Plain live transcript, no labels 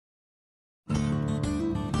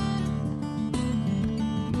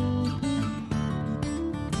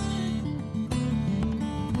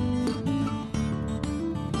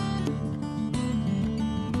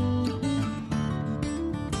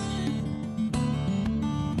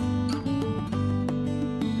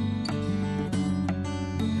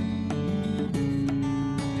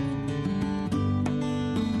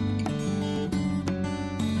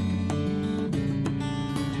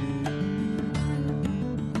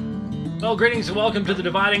Well, greetings and welcome to the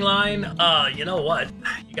Dividing Line. You know what?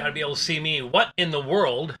 You got to be able to see me. What in the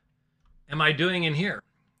world am I doing in here?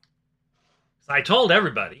 So I told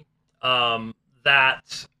everybody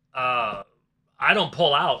that I don't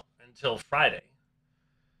pull out until Friday.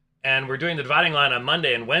 And we're doing the Dividing Line on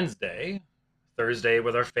Monday and Wednesday. Thursday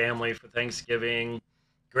with our family for Thanksgiving.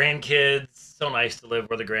 Grandkids. So nice to live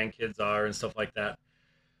where the grandkids are and stuff like that.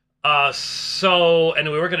 And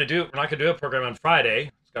we're not going to do a program on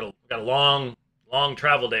Friday. Got a long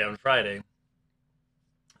travel day on Friday.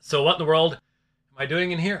 So what in the world am I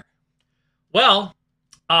doing in here? Well,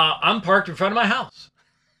 I'm parked in front of my house.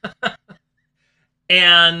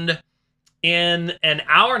 And in an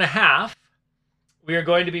hour and a half, we are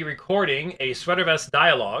going to be recording a Sweater Vest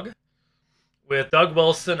dialogue with Doug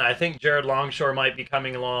Wilson. I think Jared Longshore might be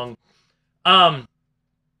coming along.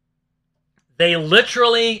 They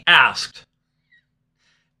literally asked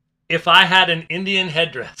if I had an Indian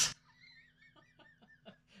headdress.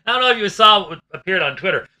 I don't know if you saw what appeared on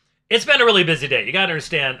Twitter. It's been a really busy day. You got to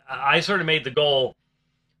understand, I sort of made the goal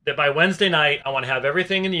that by Wednesday night, I want to have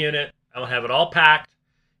everything in the unit. I want to have it all packed.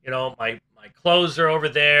 You know, my clothes are over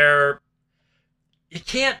there. You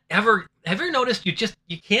can't ever, have you ever noticed you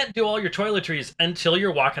can't do all your toiletries until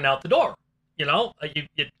you're walking out the door? You know, you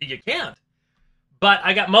can't. But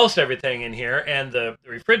I got most everything in here, and the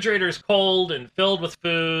refrigerator is cold and filled with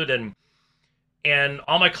food, and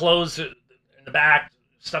all my clothes in the back,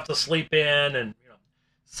 stuff to sleep in, and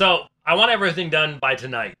so I want everything done by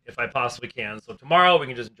tonight if I possibly can. So tomorrow we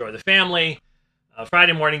can just enjoy the family.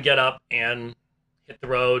 Friday morning, get up and hit the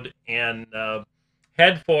road and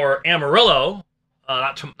head for Amarillo.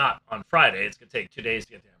 Not on Friday. It's gonna take 2 days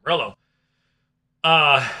to get to Amarillo.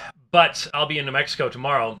 But I'll be in New Mexico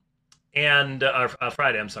tomorrow. And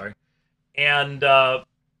Friday, I'm sorry. And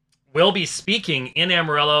we'll be speaking in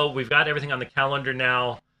Amarillo. We've got everything on the calendar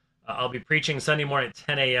now. I'll be preaching Sunday morning at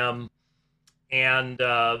 10 a.m. And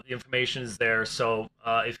the information is there. So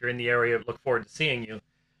if you're in the area, look forward to seeing you.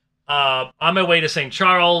 On my way to St.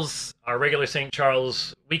 Charles, our regular St.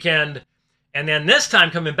 Charles weekend. And then this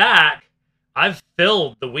time coming back, I've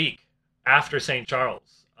filled the week after St.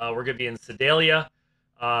 Charles. We're going to be in Sedalia.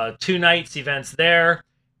 2 nights events there.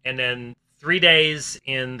 And then 3 days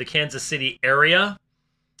in the Kansas City area.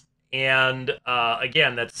 And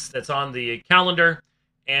again, that's on the calendar.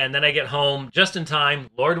 And then I get home just in time,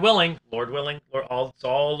 Lord willing, it's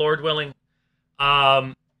all Lord willing.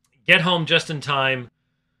 Get home just in time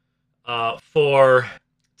for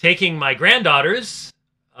taking my granddaughters,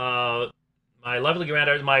 my lovely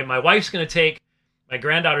granddaughters. My wife's going to take my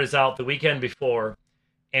granddaughters out the weekend before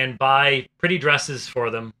and buy pretty dresses for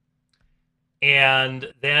them.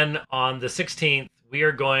 And then on the 16th, we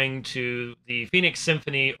are going to the Phoenix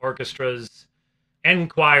Symphony Orchestra's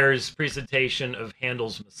and choir's presentation of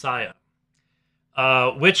Handel's Messiah,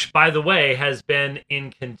 which, by the way, has been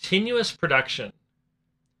in continuous production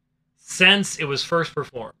since it was first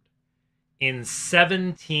performed in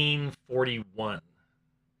 1741.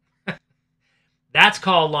 That's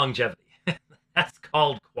called longevity. That's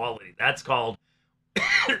called quality. That's called,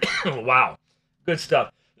 wow, good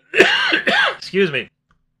stuff. Excuse me.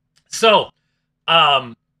 So,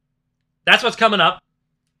 that's what's coming up.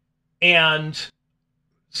 And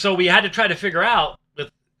so we had to try to figure out,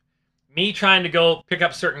 with me trying to go pick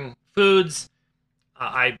up certain foods,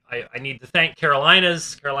 I need to thank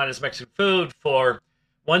Carolina's Mexican Food for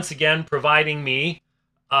once again providing me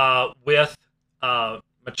with machaca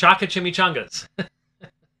chimichangas,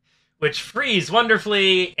 which freeze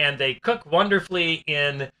wonderfully and they cook wonderfully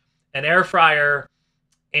in an air fryer.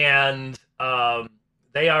 And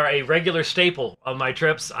they are a regular staple of my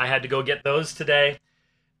trips. I had to go get those today.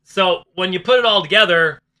 So when you put it all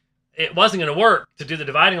together, it wasn't going to work to do the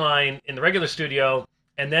Dividing Line in the regular studio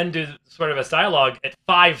and then do sort of a dialogue at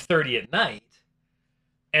 5:30 at night.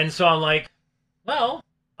 And so I'm like, well,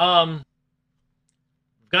 I've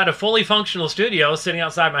got a fully functional studio sitting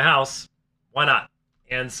outside my house. Why not?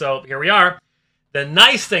 And so here we are. The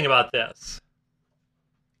nice thing about this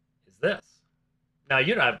is this. Now,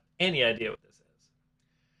 you don't have any idea what this is.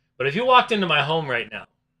 But if you walked into my home right now,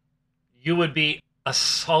 you would be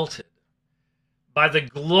assaulted by the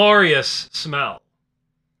glorious smell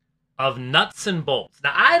of nuts and bolts.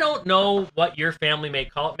 Now, I don't know what your family may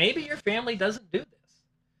call it. Maybe your family doesn't do this.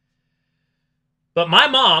 But my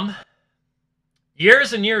mom,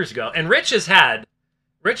 years and years ago, and Rich has had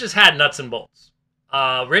nuts and bolts.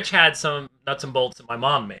 Rich had some nuts and bolts that my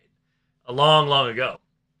mom made a long, long ago.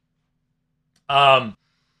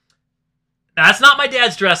 That's not my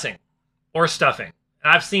dad's dressing or stuffing.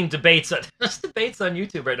 And I've seen debates on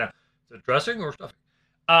YouTube right now. Is it dressing or stuffing?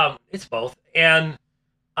 It's both. And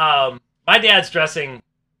my dad's dressing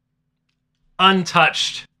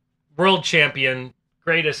untouched, world champion,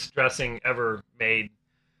 greatest dressing ever made.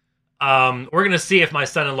 We're going to see if my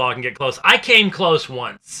son-in-law can get close. I came close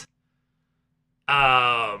once.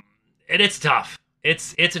 And it's tough.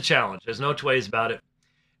 It's a challenge. There's no two ways about it.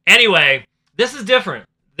 Anyway, this is different.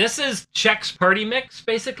 This is Chex Party Mix,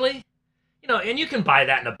 basically. And you can buy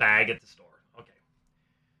that in a bag at the store. Okay.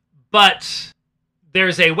 But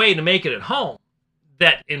there's a way to make it at home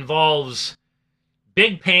that involves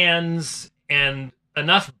big pans and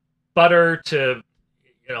enough butter to,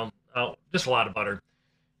 just a lot of butter,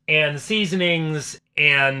 and seasonings,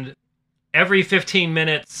 and every 15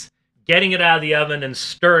 minutes getting it out of the oven and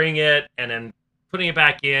stirring it and then putting it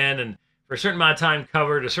back in, and for a certain amount of time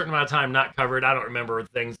covered, a certain amount of time not covered. I don't remember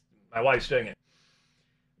things. My wife's doing it.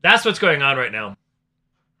 That's what's going on right now.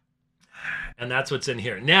 And that's what's in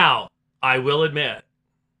here. Now, I will admit,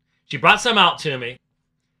 she brought some out to me,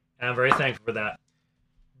 and I'm very thankful for that.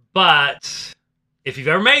 But if you've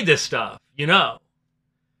ever made this stuff, the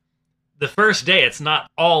first day it's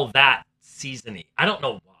not all that seasony. I don't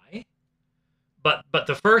know why, but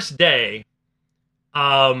the first day,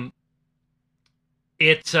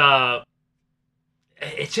 it's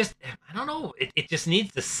just, I don't know, it just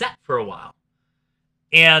needs to set for a while,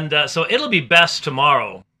 and so it'll be best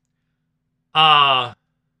tomorrow. Wow.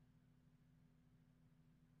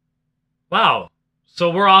 So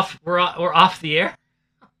we're off the air.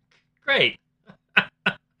 Great.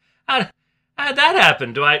 How did that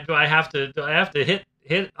happen? Do I have to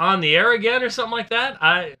hit on the air again or something like that?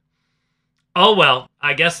 Oh well,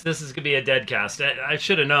 I guess this is gonna be a dead cast. I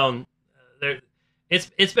should have known.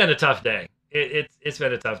 It's been a tough day. It's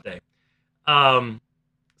been a tough day.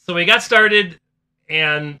 So we got started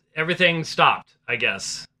and everything stopped, I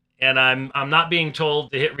guess. And I'm not being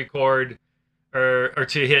told to hit record or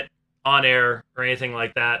to hit on air or anything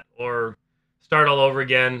like that, or start all over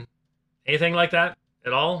again. Anything like that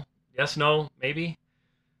at all? Yes, no, maybe.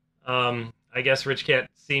 I guess Rich can't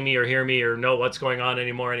see me or hear me or know what's going on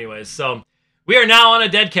anymore anyways. So we are now on a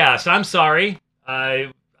dead cast. I'm sorry.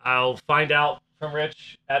 I'll find out from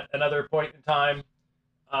Rich at another point in time.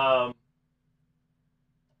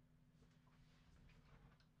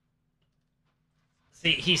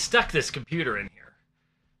 See, he stuck this computer in here,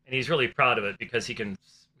 and he's really proud of it because he can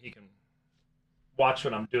watch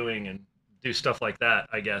what I'm doing and do stuff like that,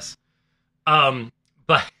 I guess.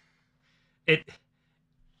 But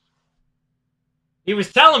he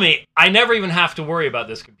was telling me I never even have to worry about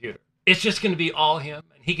this computer. It's just going to be all him,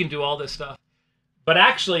 and he can do all this stuff. But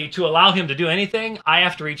actually, to allow him to do anything, I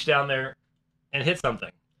have to reach down there and hit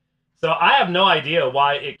something. So I have no idea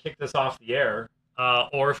why it kicked us off the air,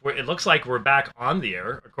 or if it looks like we're back on the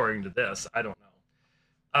air, according to this. I don't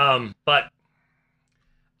know. But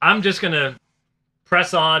I'm just going to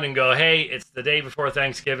press on and go, hey, it's the day before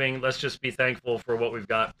Thanksgiving. Let's just be thankful for what we've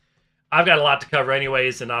got. I've got a lot to cover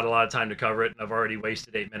anyways and not a lot of time to cover it, and I've already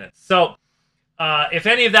wasted 8 minutes. So if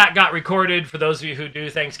any of that got recorded, for those of you who do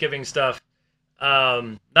Thanksgiving stuff,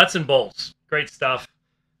 nuts and bolts, great stuff.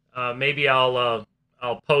 Maybe I'll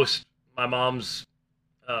post my mom's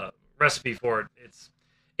recipe for it.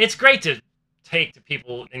 It's great to take to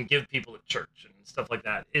people and give people at church and stuff like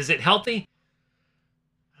that. Is it healthy?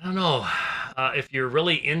 I don't know. If you're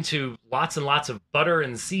really into lots and lots of butter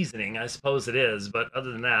and seasoning, I suppose it is. But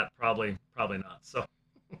other than that, probably not. So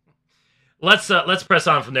let's press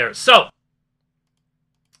on from there. So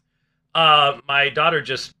my daughter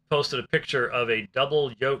just posted a picture of a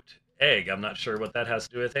double yolked egg. I'm not sure what that has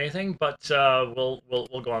to do with anything, but we'll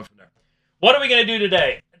go on from there. What are we going to do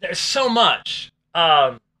today? There's so much.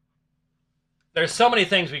 There's so many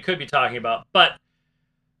things we could be talking about, but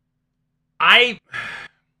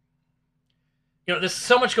there's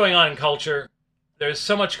so much going on in culture. There's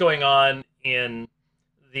so much going on in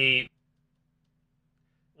the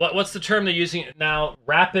what's the term they're using now?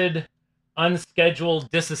 Rapid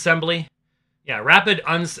unscheduled disassembly. Yeah, rapid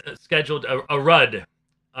unscheduled a RUD.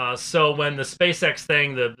 So when the SpaceX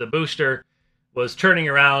thing, the booster was turning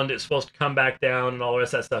around, it's supposed to come back down and all the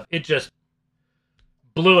rest of that stuff. It just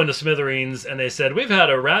blew into smithereens, and they said, we've had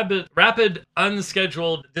a rapid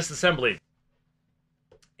unscheduled disassembly.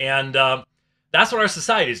 And that's what our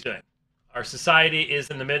society is doing. Our society is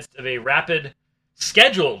in the midst of a rapid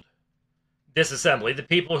scheduled disassembly. The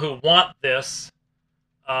people who want this,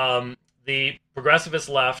 the progressivist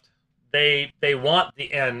left, they want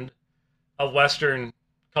the end of Western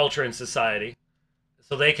culture and society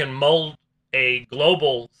so they can mold a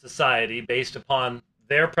global society based upon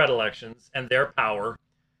their predilections and their power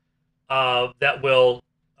that will,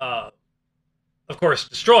 of course,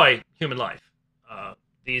 destroy human life.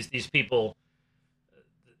 These people,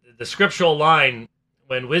 the scriptural line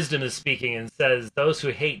when wisdom is speaking and says, "Those who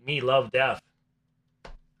hate me love death."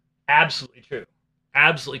 Absolutely true.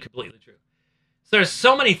 Absolutely, completely true. So there's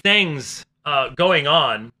so many things going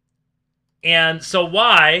on. And so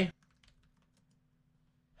why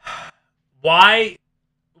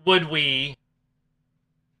would we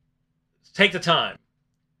take the time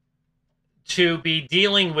to be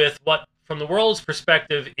dealing with what, from the world's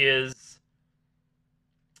perspective, is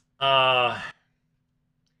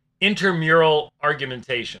intramural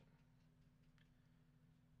argumentation?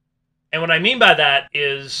 And what I mean by that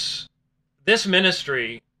is this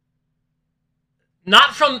ministry,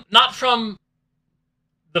 not from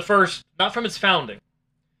its founding.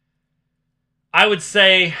 I would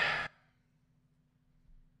say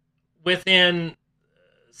within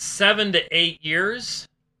 7 to 8 years,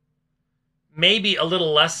 maybe a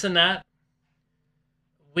little less than that,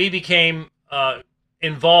 we became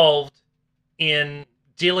involved in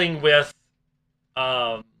dealing with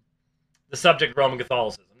the subject of Roman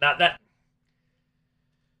Catholicism. Now, that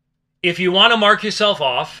if you want to mark yourself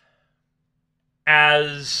off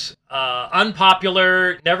as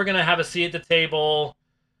unpopular, never going to have a seat at the table,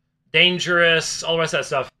 dangerous, all the rest of that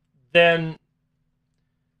stuff, then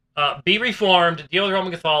be reformed, deal with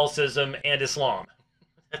Roman Catholicism and Islam.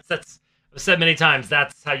 That's I've said many times,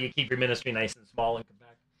 that's how you keep your ministry nice and small and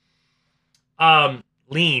compact.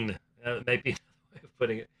 Lean, might be a way of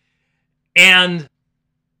putting it. And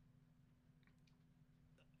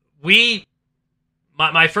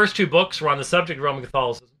my first 2 books were on the subject of Roman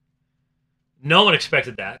Catholicism. No one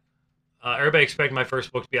expected that. Everybody expected my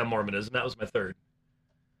first book to be on Mormonism. That was my third.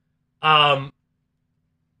 And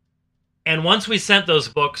once we sent those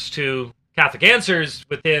books to Catholic Answers,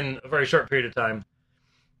 within a very short period of time,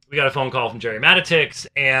 we got a phone call from Jerry Matitix,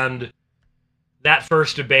 and that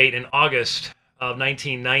first debate in August of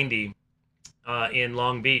 1990 in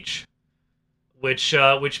Long Beach,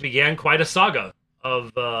 which began quite a saga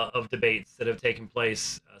of debates that have taken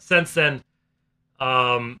place since then,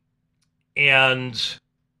 and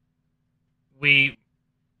we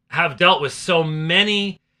have dealt with so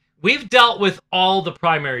many. We've dealt with all the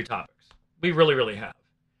primary topics. We really, really have.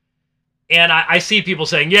 And I see people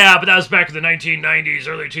saying, yeah, but that was back in the 1990s,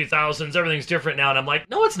 early 2000s. Everything's different now. And I'm like,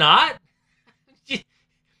 no, it's not. If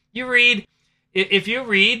you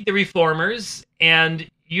read the Reformers and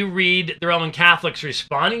you read the Roman Catholics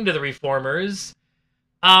responding to the Reformers,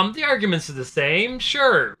 the arguments are the same.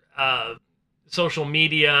 Sure, social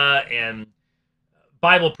media and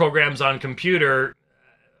Bible programs on computer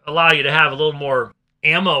allow you to have a little more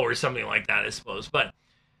ammo or something like that, I suppose. But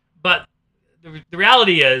the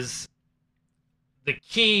reality is, the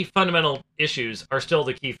key fundamental issues are still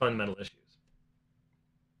the key fundamental issues.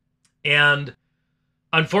 And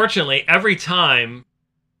unfortunately, every time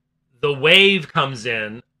the wave comes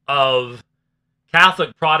in of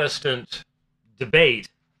Catholic Protestant debate,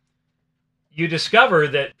 you discover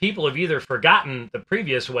that people have either forgotten the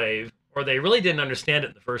previous wave or they really didn't understand it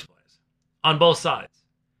in the first place, on both sides.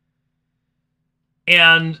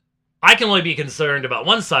 And I can only be concerned about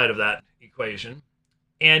one side of that equation,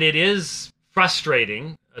 and it is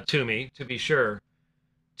frustrating to me, to be sure,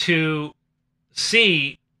 to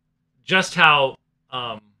see just how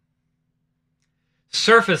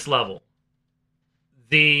surface level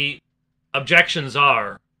the objections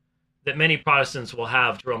are that many Protestants will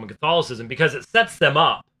have to Roman Catholicism, because it sets them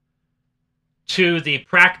up to the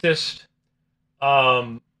practiced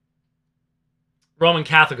Roman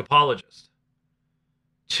Catholic apologist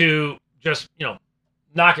to just,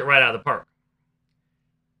 knock it right out of the park.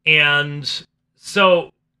 And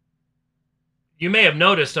so you may have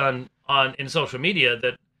noticed in social media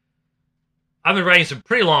that I've been writing some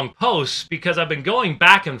pretty long posts because I've been going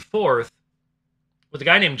back and forth with a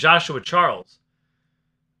guy named Joshua Charles,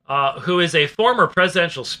 who is a former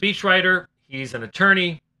presidential speechwriter. He's an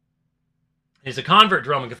attorney. He's a convert to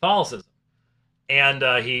Roman Catholicism. And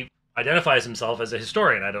he identifies himself as a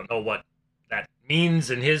historian. I don't know what that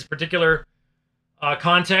means in his particular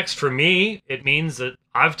context. For me, it means that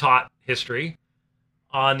I've taught history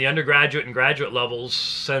on the undergraduate and graduate levels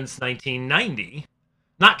since 1990,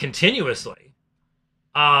 not continuously,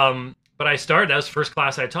 but I started. That was the first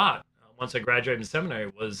class I taught once I graduated in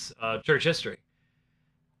seminary, was church history.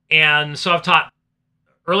 And so I've taught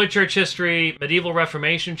early church history, medieval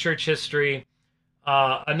Reformation church history,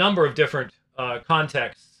 a number of different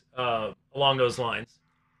contexts along those lines.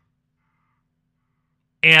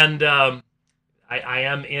 And I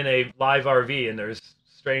am in a live RV, and there's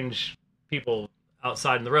strange people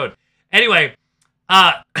outside in the road. Anyway,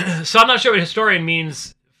 so I'm not sure what historian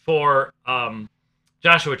means for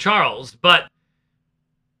Joshua Charles, but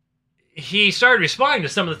he started responding to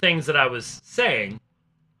some of the things that I was saying,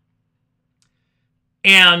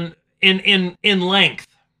 and in length,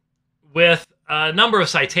 with a number of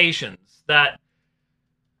citations that,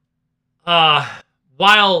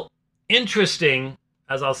 while interesting,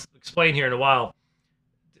 as I'll explain here in a while,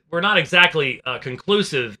 were not exactly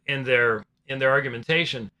conclusive in their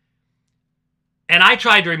argumentation. And I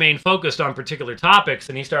tried to remain focused on particular topics,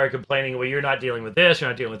 and he started complaining, well, you're not dealing with this, you're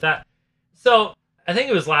not dealing with that. So I think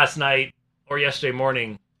it was last night or yesterday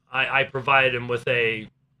morning, I provided him with it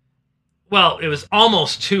was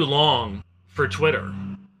almost too long for Twitter.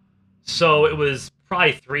 So it was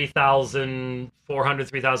probably 3,400,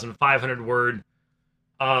 3,500 word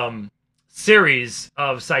series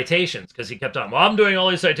of citations, because he kept on, well, I'm doing all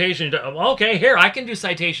these citations. Okay, here, I can do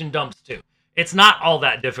citation dumps too. It's not all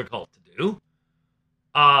that difficult to do,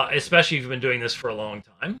 especially if you've been doing this for a long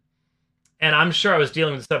time. And I'm sure I was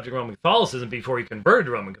dealing with the subject of Roman Catholicism before he converted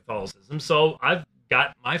to Roman Catholicism, so I've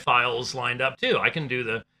got my files lined up too. I can do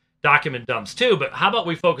the document dumps too, but how about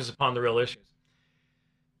we focus upon the real issues?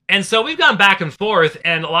 And so we've gone back and forth,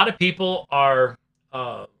 and a lot of people are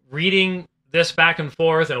reading this back and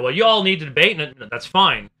forth, and, well, you all need to debate, and that's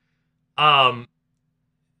fine. I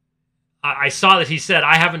saw that he said,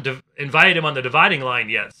 I haven't invited him on the dividing line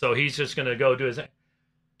yet, so he's just going to go do his thing.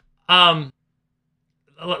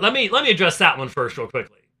 Let me address that one first real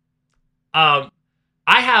quickly. I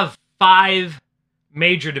have 5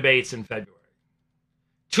 major debates in February.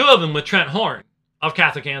 2 of them with Trent Horn of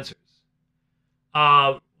Catholic Answers.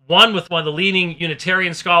 One with one of the leading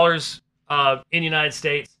Unitarian scholars in the United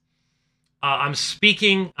States. I'm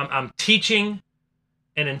teaching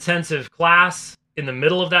an intensive class in the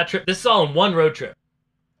middle of that trip. This is all in one road trip.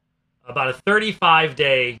 About a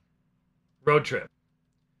 35-day road trip.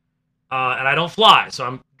 And I don't fly, so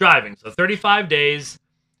I'm driving. So 35 days,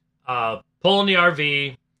 pulling the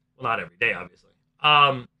RV. Well, not every day, obviously.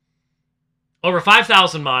 Over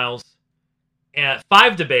 5,000 miles, and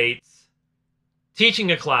 5 debates,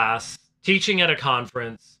 teaching a class, teaching at a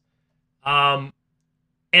conference.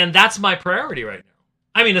 And that's my priority right now.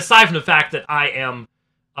 I mean, aside from the fact that I am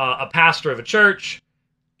a pastor of a church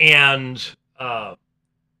and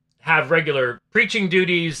have regular preaching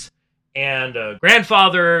duties and a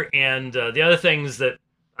grandfather and the other things that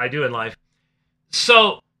I do in life.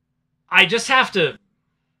 So I just have to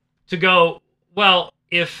go, well,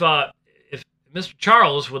 if Mr.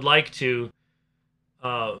 Charles would like to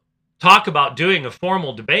talk about doing a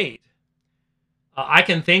formal debate, I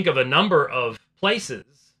can think of a number of places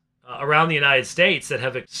around the United States that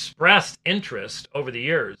have expressed interest over the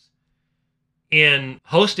years in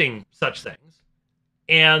hosting such things.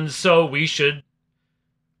 And so we should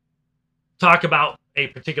talk about a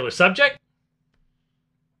particular subject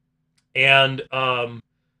and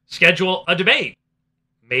schedule a debate,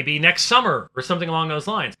 maybe next summer or something along those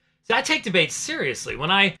lines. See, I take debates seriously.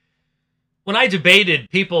 When I debated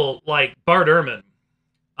people like Bart Ehrman,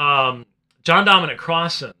 John Dominic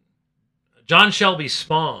Crossan, John Shelby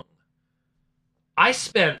Spong, I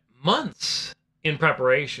spent months in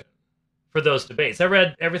preparation for those debates. I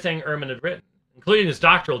read everything Ehrman had written, including his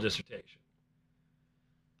doctoral dissertation.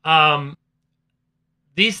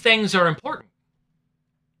 These things are important.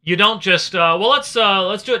 You don't just, let's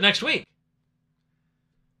do it next week.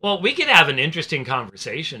 Well, we could have an interesting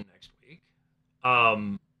conversation next week.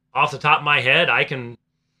 Off the top of my head, I can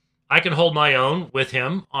hold my own with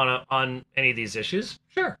him on any of these issues,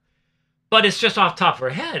 sure. But it's just off the top of our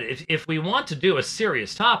head. If we want to do a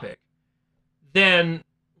serious topic, then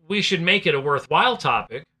we should make it a worthwhile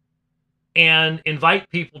topic and invite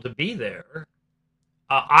people to be there.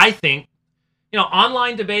 I think,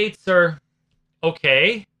 online debates are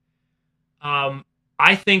okay.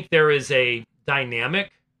 I think there is a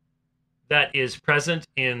dynamic that is present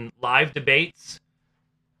in live debates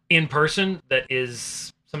in person that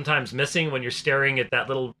is sometimes missing when you're staring at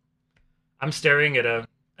I'm staring at a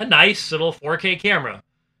nice little 4K camera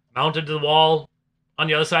mounted to the wall on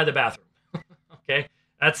the other side of the bathroom. Okay,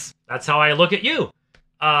 that's how I look at you.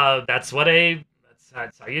 That's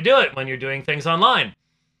how you do it when you're doing things online.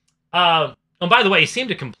 And by the way, he seemed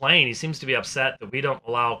to complain. He seems to be upset that we don't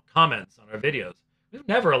allow comments on our videos. We've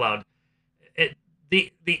never allowed it.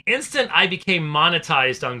 The instant I became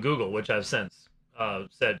monetized on Google, which I've since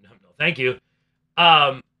said no, thank you.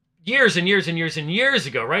 Years and years and years and years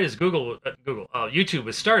ago, right as YouTube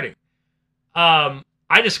was starting,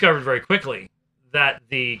 I discovered very quickly that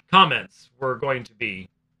the comments were going to be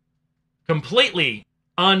completely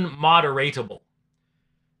unmoderatable.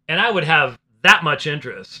 And I would have that much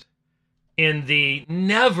interest in the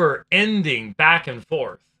never-ending back and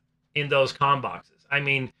forth in those com boxes. I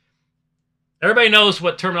mean, Everybody knows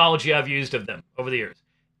what terminology I've used of them over the years.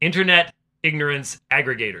 Internet ignorance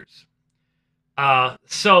aggregators.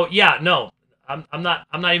 So yeah, no, I'm not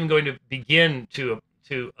even going to begin to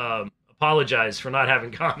apologize for not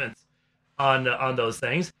having comments on those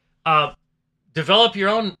things. Develop your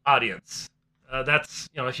own audience. That's,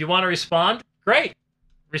 if you want to respond, great,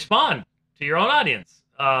 respond to your own audience.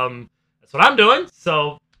 That's what I'm doing.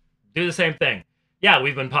 So do the same thing. Yeah,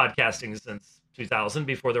 we've been podcasting since 2000,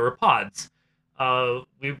 before there were pods.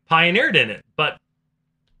 We pioneered in it, but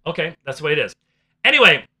okay, that's the way it is.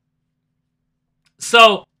 Anyway,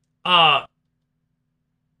 so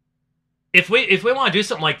if we want to do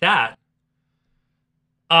something like that,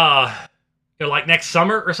 like next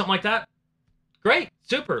summer or something like that, great,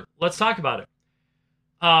 super, let's talk about it.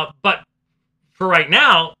 But for right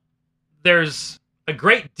now, there's a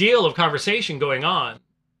great deal of conversation going on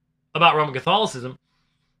about Roman Catholicism,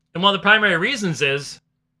 and one of the primary reasons is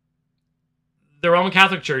the Roman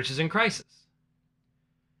Catholic Church is in crisis.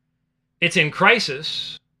 It's in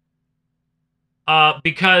crisis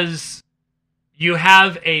because you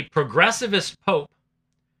have a progressivist pope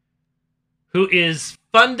who is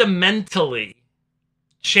fundamentally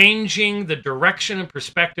changing the direction and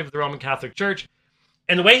perspective of the Roman Catholic Church.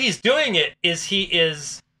 And the way he's doing it is he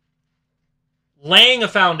is laying a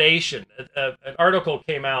foundation. An article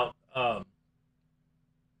came out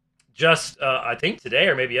just, I think today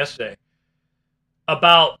or maybe yesterday,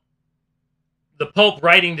 about the Pope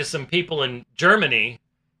writing to some people in Germany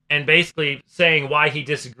and basically saying why he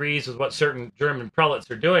disagrees with what certain German prelates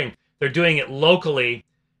are doing. They're doing it locally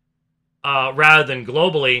rather than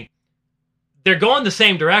globally. They're going the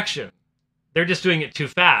same direction. They're just doing it too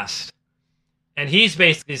fast. And he's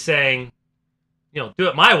basically saying, do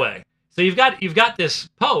it my way. So you've got this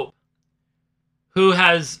Pope who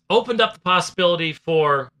has opened up the possibility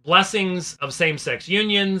for blessings of same-sex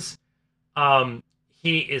unions.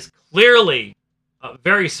 He is clearly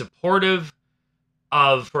very supportive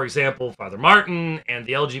of, for example, Father Martin and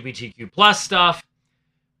the LGBTQ plus stuff.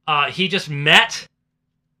 He just met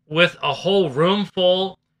with a whole room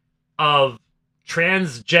full of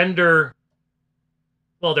transgender,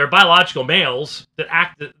 well, they're biological males that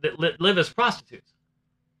live as prostitutes.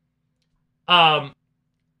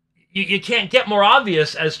 You can't get more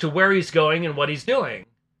obvious as to where he's going and what he's doing.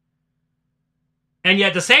 And yet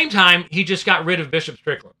at the same time, he just got rid of Bishop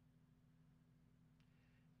Strickland.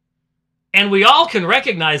 And we all can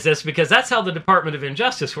recognize this because that's how the Department of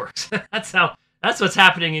Injustice works. That's what's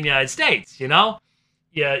happening in the United States, You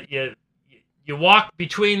walk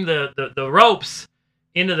between the ropes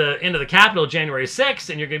into the Capitol January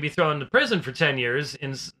 6th, and you're going to be thrown into prison for 10 years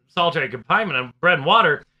in solitary confinement on bread and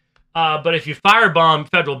water. But if you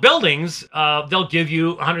firebomb federal buildings, they'll give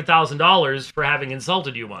you $100,000 for having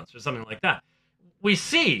insulted you once or something like that. We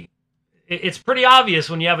see. It's pretty obvious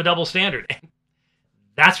when you have a double standard.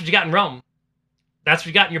 That's what you got in Rome. That's what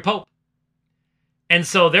you got in your Pope. And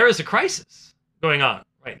so there is a crisis going on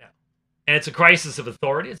right now. And it's a crisis of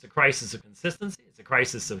authority. It's a crisis of consistency. It's a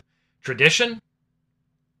crisis of tradition.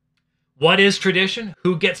 What is tradition?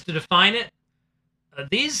 Who gets to define it?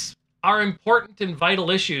 These are important and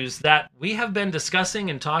vital issues that we have been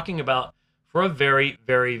discussing and talking about for a very,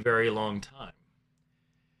 very, very long time.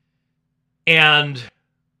 And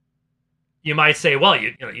you might say, well,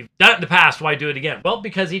 you've done it in the past. Why do it again? Well,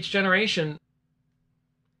 because each generation,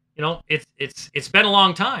 it's been a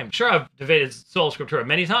long time. Sure, I've debated Sola Scriptura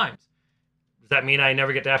many times. Does that mean I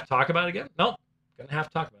never get to have to talk about it again? Nope. Gonna have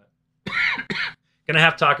to talk about it. Gonna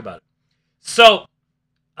have to talk about it. So,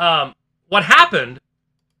 what happened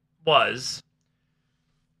was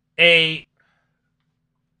a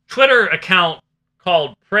Twitter account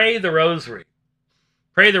called Pray the Rosary.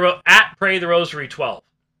 Pray the Rosary 12.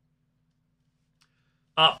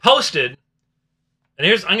 Posted, and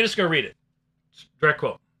I'm just going to read it. Direct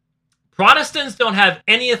quote. Protestants don't have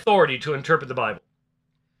any authority to interpret the Bible.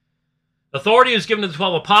 Authority was given to the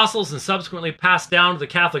 12 apostles and subsequently passed down to the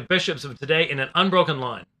Catholic bishops of today in an unbroken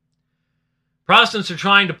line. Protestants are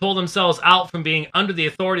trying to pull themselves out from being under the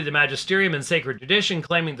authority of the magisterium and sacred tradition,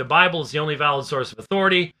 claiming the Bible is the only valid source of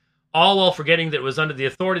authority, all while forgetting that it was under the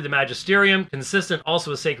authority of the magisterium, consistent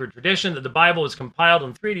also with sacred tradition, that the Bible was compiled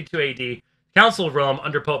in 382 AD, Council of Rome,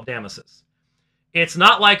 under Pope Damasus. It's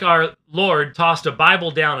not like our Lord tossed a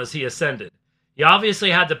Bible down as he ascended. He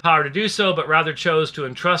obviously had the power to do so, but rather chose to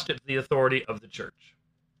entrust it to the authority of the church.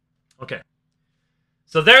 Okay.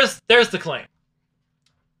 So there's the claim.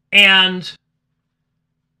 And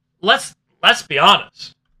let's be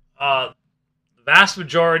honest. The vast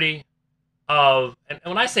majority of, and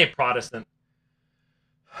when I say Protestant,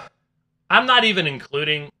 I'm not even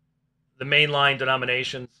including the mainline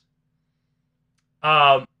denominations.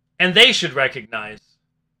 And they should recognize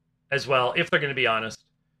as well, if they're going to be honest,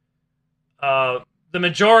 the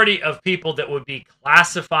majority of people that would be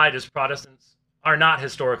classified as Protestants are not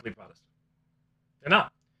historically Protestant. They're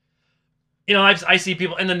not. I see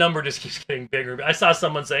people, and the number just keeps getting bigger. I saw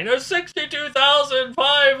someone saying, there's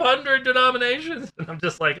 62,500 denominations. And I'm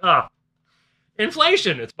just like,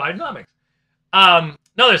 inflation, it's Bidenomics. No,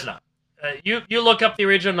 there's not. You look up the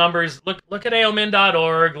original numbers, look at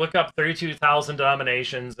aomin.org, look up 32,000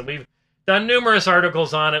 denominations, and we've done numerous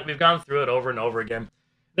articles on it. We've gone through it over and over again.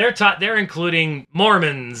 They're including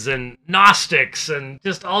Mormons and Gnostics and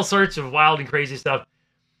just all sorts of wild and crazy stuff.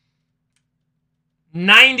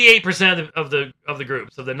 98% of the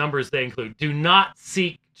groups, of the numbers they include, do not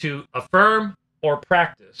seek to affirm or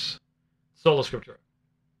practice sola scriptura.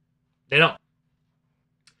 They don't.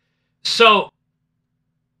 So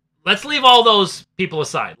let's leave all those people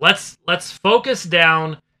aside. Let's focus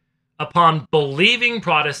down upon believing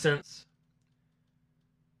Protestants,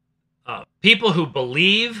 people who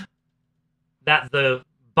believe that the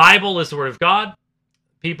Bible is the Word of God.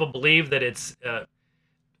 People believe that it's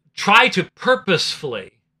try to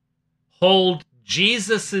purposefully hold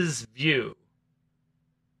Jesus's view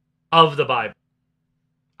of the Bible.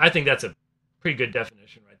 I think that's a pretty good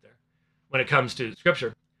definition right there when it comes to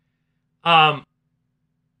Scripture.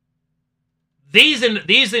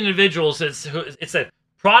 These individuals, it said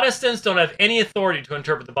Protestants don't have any authority to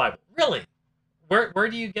interpret the Bible. Really? Where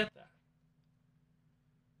do you get that?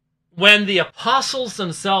 When the apostles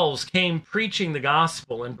themselves came preaching the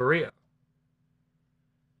gospel in Berea,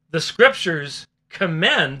 the Scriptures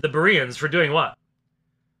commend the Bereans for doing what?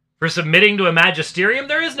 For submitting to a magisterium?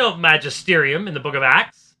 There is no magisterium in the book of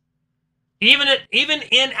Acts. Even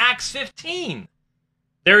in Acts 15,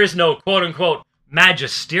 there is no quote-unquote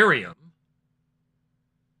magisterium.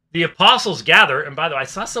 The apostles gather, and by the way, I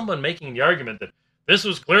saw someone making the argument that this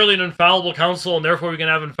was clearly an infallible council, and therefore we can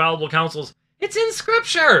have infallible councils. It's in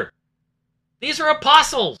Scripture. These are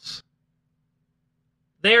apostles.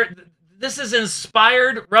 This is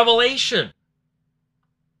inspired revelation.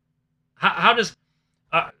 How does...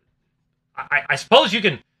 I suppose you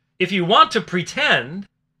can, if you want to pretend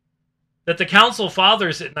that the council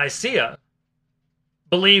fathers at Nicaea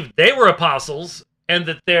believed they were apostles and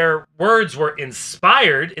that their words were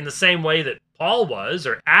inspired in the same way that Paul was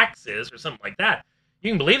or Acts is or something like that.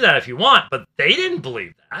 You can believe that if you want, but they didn't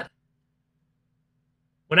believe that.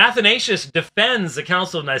 When Athanasius defends the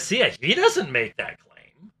Council of Nicaea, he doesn't make that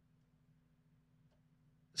claim.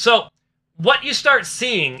 So, what you start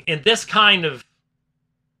seeing in this kind of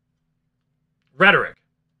rhetoric,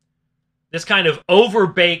 this kind of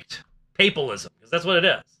overbaked papalism, because that's what it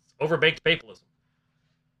is, it's overbaked papalism.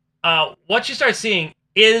 What you start seeing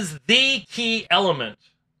is the key element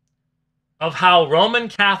of how Roman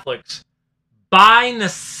Catholics, by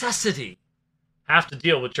necessity, have to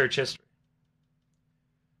deal with church history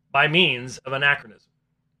by means of anachronism.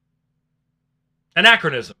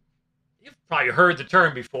 Anachronism. You've probably heard the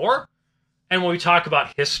term before, and when we talk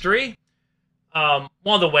about history, one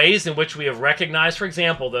of the ways in which we have recognized, for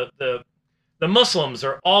example, the Muslims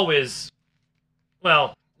are always,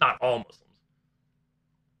 well, not all Muslims,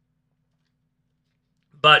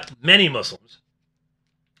 but many Muslims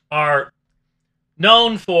are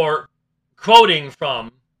known for quoting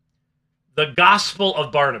from the Gospel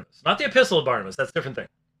of Barnabas. Not the Epistle of Barnabas, that's a different thing.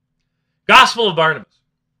 Gospel of Barnabas.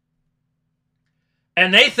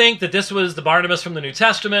 And they think that this was the Barnabas from the New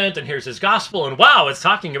Testament, and here's his gospel, and wow, it's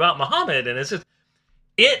talking about Muhammad, and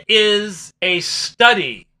it is a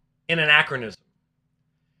study in anachronism,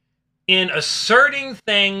 in asserting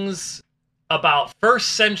things about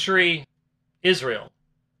first century Israel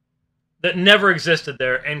that never existed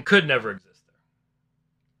there and could never exist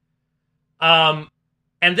there.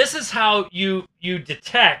 And this is how you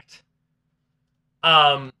detect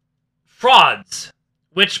frauds,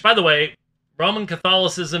 which, by the way, Roman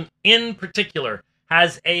Catholicism in particular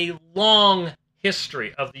has a long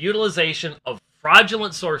history of the utilization of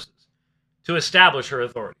fraudulent sources to establish her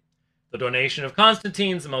authority. The donation of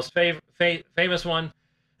Constantine's the most famous one.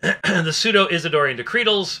 The pseudo-Isidorian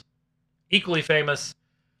decretals, equally famous.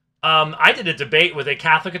 I did a debate with a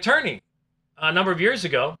Catholic attorney a number of years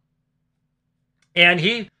ago, and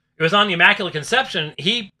it was on the Immaculate Conception.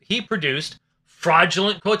 He produced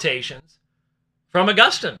fraudulent quotations from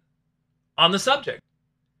Augustine on the subject.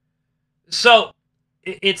 So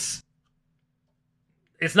it's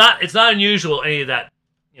not unusual any of that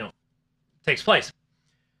takes place.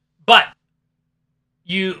 But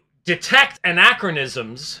you detect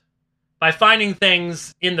anachronisms by finding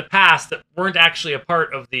things in the past that weren't actually a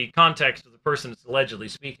part of the context of the person that's allegedly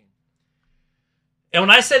speaking. And when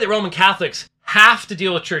I say that Roman Catholics have to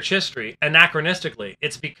deal with church history anachronistically.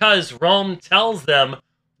 It's because Rome tells them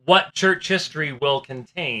what church history will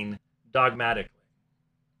contain dogmatically.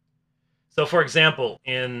 So, for example,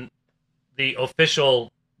 in the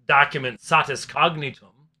official document Satis Cognitum,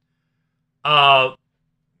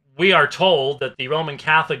 we are told that the Roman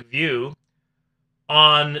Catholic view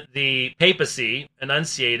on the papacy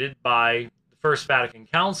enunciated by the First Vatican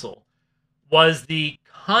Council was the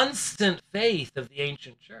constant faith of the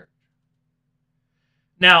ancient church.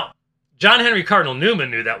 Now, John Henry Cardinal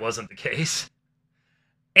Newman knew that wasn't the case.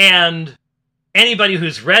 And anybody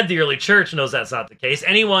who's read the early church knows that's not the case.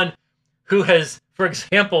 Anyone who has, for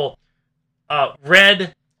example,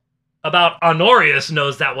 read about Honorius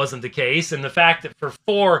knows that wasn't the case. And the fact that for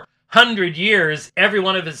 400 years, every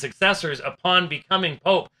one of his successors, upon becoming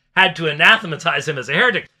pope, had to anathematize him as a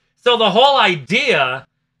heretic. So the whole idea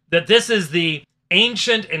that this is the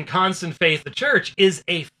ancient and constant faith of the church is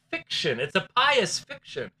a fiction. It's a pious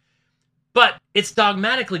fiction. But it's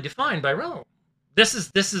dogmatically defined by Rome. This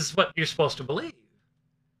is what you're supposed to believe.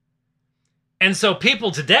 And so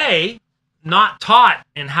people today, not taught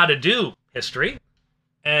in how to do history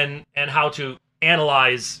and how to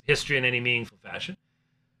analyze history in any meaningful fashion,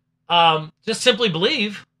 just simply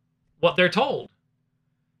believe what they're told.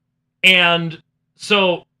 And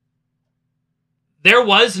so there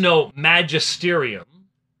was no magisterium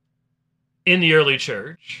in the early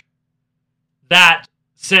church that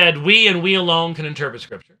said we and we alone can interpret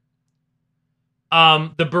Scripture.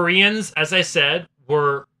 The Bereans, as I said,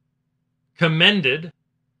 were commended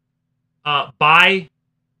by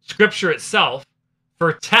Scripture itself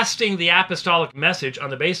for testing the apostolic message on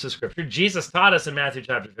the basis of Scripture. Jesus taught us in Matthew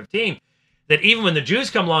chapter 15 that even when the Jews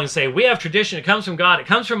come along and say, we have tradition, it comes from God, it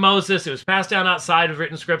comes from Moses, it was passed down outside of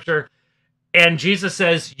written Scripture, and Jesus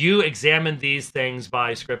says, you examine these things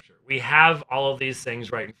by Scripture. We have all of these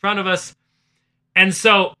things right in front of us. And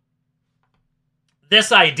so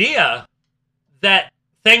this idea that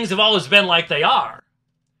things have always been like they are,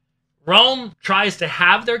 Rome tries to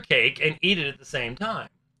have their cake and eat it at the same time.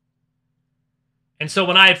 And so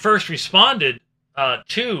when I had first responded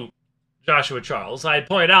to Joshua Charles, I had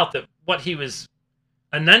pointed out that what he was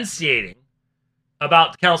enunciating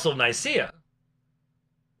about the Council of Nicaea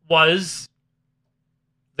was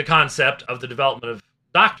the concept of the development of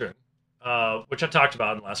doctrine, which I talked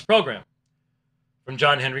about in the last program, from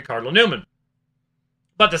John Henry Cardinal Newman.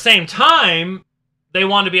 But at the same time, they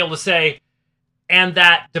want to be able to say, and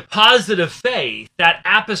that deposit of faith, that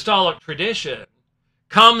apostolic tradition,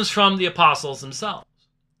 comes from the apostles themselves.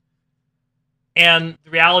 And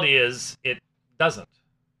the reality is, it doesn't.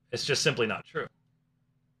 It's just simply not true.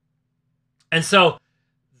 And so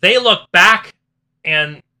they look back,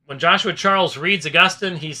 and when Joshua Charles reads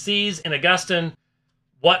Augustine, he sees in Augustine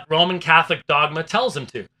what Roman Catholic dogma tells him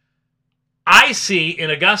to. I see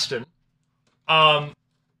in Augustine,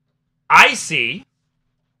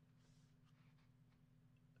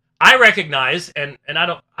 I recognize, and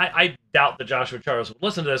I doubt that Joshua Charles would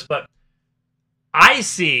listen to this, but I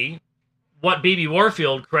see what B.B.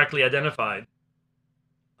 Warfield correctly identified,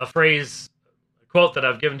 a quote that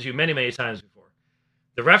I've given to you many, many times before.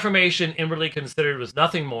 The Reformation, inwardly considered, was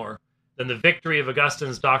nothing more than the victory of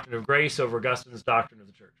Augustine's doctrine of grace over Augustine's doctrine of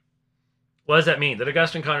the church. What does that mean? That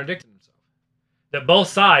Augustine contradicted himself. That both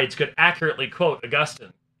sides could accurately quote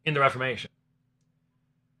Augustine in the Reformation.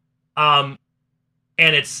 And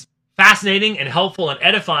it's fascinating and helpful and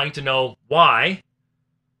edifying to know why,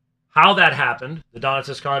 how that happened. The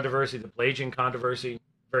Donatist controversy, the Pelagian controversy,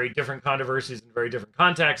 very different controversies in very different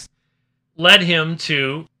contexts, led him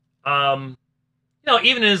to, even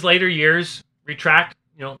in his later years, retract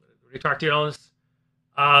some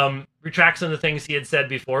of the things he had said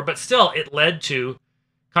before, but still it led to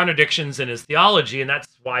contradictions in his theology, and that's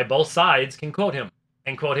why both sides can quote him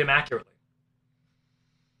and quote him accurately.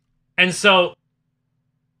 And so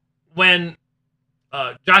when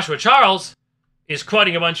Joshua Charles is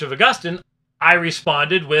quoting a bunch of Augustine, I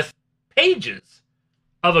responded with pages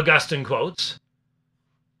of Augustine quotes,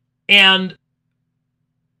 and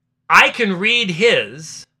I can read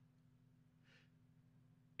his,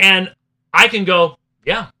 and I can go,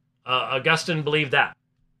 yeah, Augustine believed that.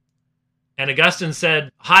 And Augustine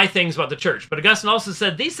said high things about the church. But Augustine also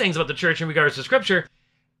said these things about the church in regards to Scripture.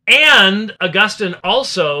 And Augustine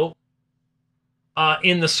also,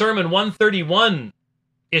 in the Sermon 131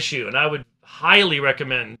 issue, and I would highly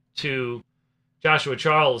recommend to Joshua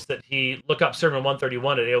Charles that he look up Sermon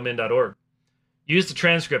 131 at aomin.org. Use the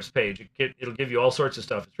transcripts page. It'll give you all sorts of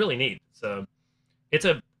stuff. It's really neat. It's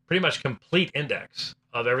a pretty much complete index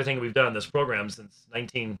of everything we've done in this program since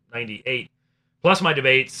 1998. Plus my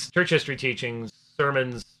debates, church history teachings,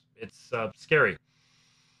 sermons. It's scary.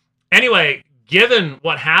 Anyway, given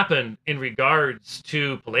what happened in regards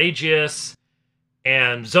to Pelagius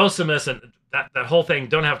and Zosimus and that whole thing,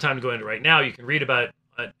 don't have time to go into right now. You can read about it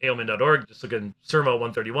at ailman.org. Just look in Sermo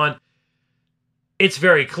 131. It's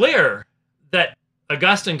very clear that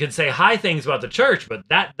Augustine could say high things about the church, but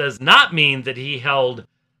that does not mean that he held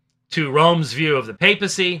to Rome's view of the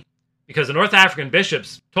papacy, because the North African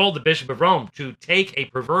bishops told the Bishop of Rome to take a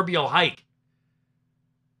proverbial hike,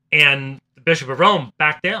 and the Bishop of Rome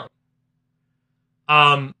backed down.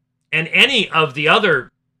 And any of the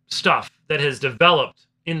other stuff that has developed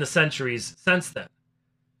in the centuries since then.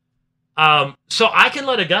 So I can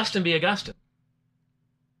let Augustine be Augustine.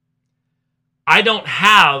 I don't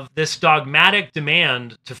have this dogmatic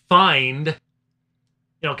demand to find,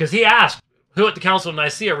 because he asked, who at the Council of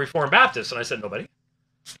Nicaea are Reformed Baptists? And I said, nobody.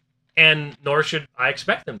 And nor should I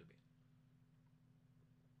expect them to be.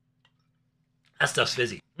 That stuff's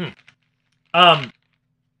fizzy.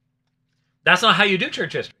 That's not how you do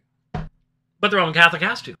church history. But the Roman Catholic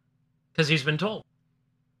has to, because he's been told.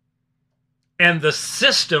 And the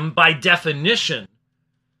system, by definition,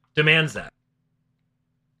 demands that.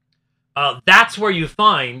 That's where you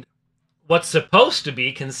find what's supposed to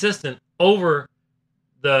be consistent over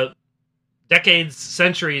the decades,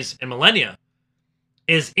 centuries, and millennia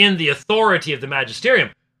is in the authority of the magisterium.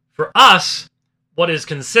 For us, what is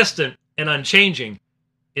consistent and unchanging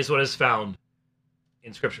is what is found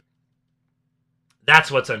in Scripture.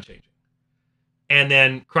 That's what's unchanging. And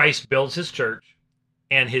then Christ builds his church,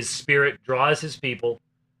 and his Spirit draws his people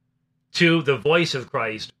to the voice of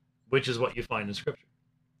Christ, which is what you find in Scripture.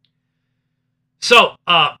 So,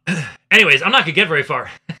 anyways, I'm not going to get very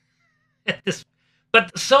far.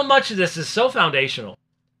 But so much of this is so foundational,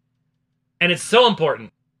 and it's so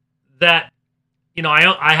important that,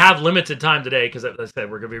 I have limited time today, because, as I said,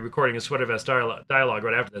 we're going to be recording a Sweater Vest dialogue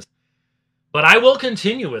right after this. But I will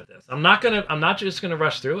continue with this. I'm not just going to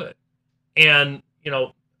rush through it. And,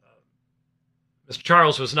 Mr.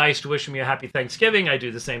 Charles was nice to wish me a happy Thanksgiving. I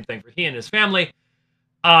do the same thing for he and his family.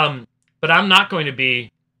 But I'm not going to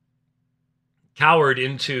be coward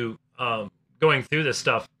into going through this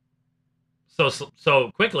stuff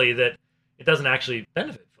so quickly that it doesn't actually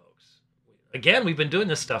benefit folks. Again, we've been doing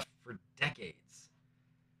this stuff for decades.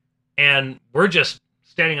 And we're just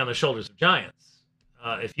standing on the shoulders of giants.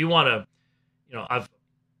 If you want to,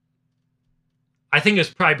 I think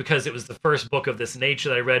it's probably because it was the first book of this nature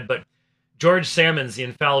that I read, but George Salmon's The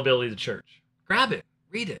Infallibility of the Church. Grab it,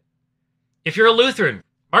 read it. If you're a Lutheran,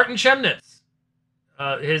 Martin Chemnitz,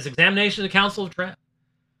 his Examination of the Council of Trent.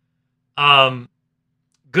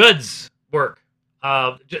 Good's work.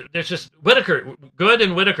 There's just Whitaker, Good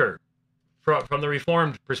and Whitaker from the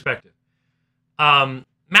Reformed perspective.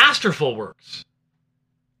 Masterful works.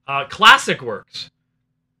 Classic works.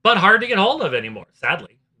 But hard to get hold of anymore,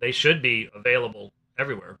 sadly. They should be available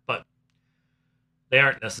everywhere, but they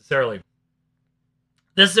aren't necessarily.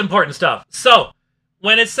 This is important stuff. So,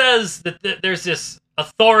 when it says that there's this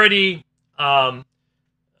authority passed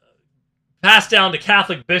down to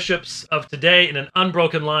Catholic bishops of today in an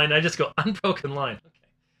unbroken line, I just go, unbroken line. Okay.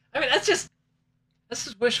 I mean, this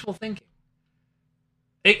is wishful thinking.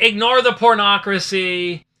 Ignore the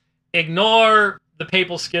pornocracy, ignore the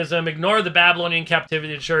papal schism, ignore the Babylonian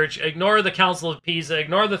captivity of the church, ignore the Council of Pisa,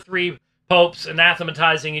 ignore the three popes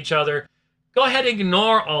anathematizing each other. Go ahead and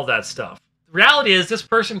ignore all that stuff. The reality is this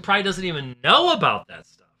person probably doesn't even know about that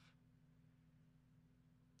stuff.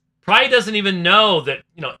 Probably doesn't even know that,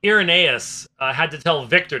 Irenaeus had to tell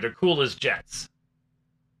Victor to cool his jets.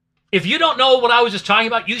 If you don't know what I was just talking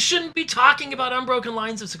about, you shouldn't be talking about unbroken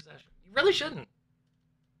lines of succession. You really shouldn't.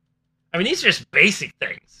 I mean, these are just basic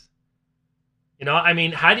things.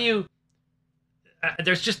 How do you...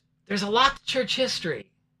 there's a lot to church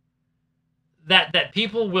history that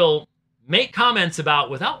people will make comments about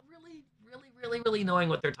without really knowing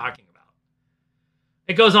what they're talking about.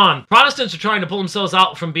 It goes on. Protestants are trying to pull themselves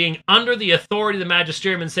out from being under the authority of the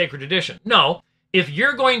magisterium and sacred tradition. No, if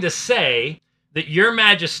you're going to say that your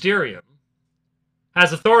magisterium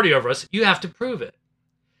has authority over us, you have to prove it.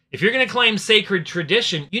 If you're going to claim sacred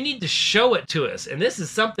tradition, you need to show it to us. And this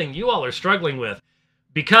is something you all are struggling with,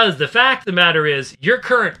 because the fact of the matter is your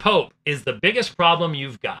current pope is the biggest problem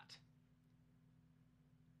you've got.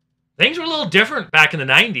 Things were a little different back in the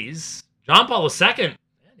 90s. John Paul II,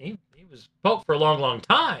 he was pope for a long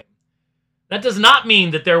time. That does not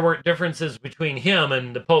mean that there weren't differences between him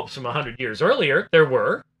and the popes from 100 years earlier. There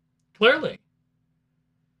were, clearly.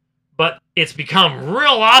 But it's become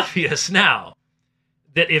real obvious now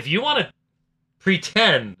that if you want to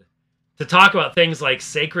pretend to talk about things like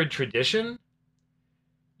sacred tradition,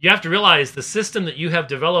 you have to realize the system that you have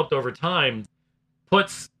developed over time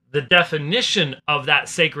puts the definition of that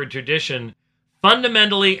sacred tradition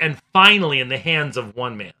fundamentally and finally in the hands of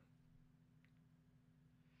one man.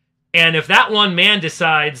 And if that one man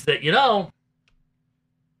decides that, the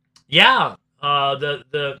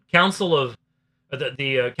Council of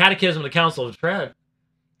the Catechism of the Council of Trent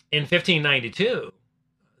in 1592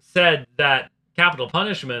 said that capital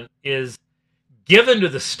punishment is given to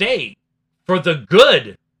the state for the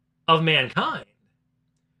good of mankind.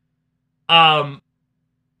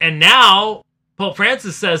 And now Pope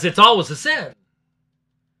Francis says it's always a sin.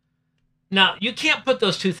 Now, you can't put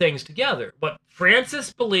those two things together. What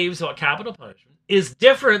Francis believes about capital punishment is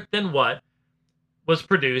different than what was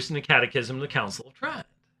produced in the Catechism of the Council of Trent.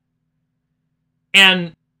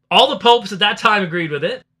 And all the popes at that time agreed with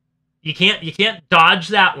it. You can't dodge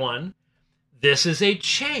that one. This is a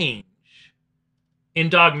change in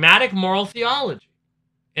dogmatic moral theology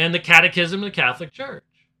and the Catechism of the Catholic Church.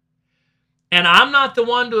 And I'm not the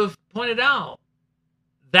one to have pointed out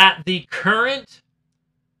that the current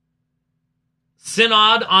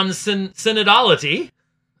synod on synodality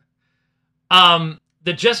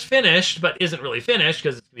that just finished, but isn't really finished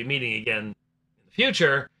because it's going to be meeting again in the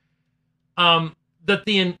future, that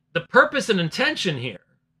the purpose and intention here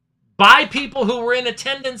by people who were in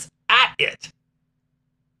attendance at it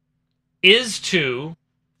is to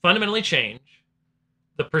fundamentally change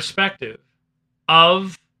the perspective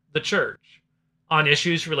of the church on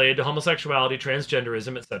issues related to homosexuality,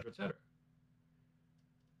 transgenderism, etc., etc.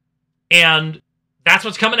 And that's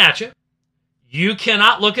what's coming at you. You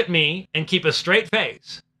cannot look at me and keep a straight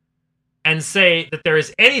face and say that there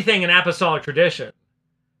is anything in apostolic tradition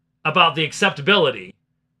about the acceptability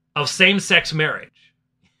of same-sex marriage.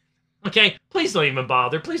 Okay? Please don't even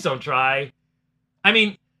bother. Please don't try. I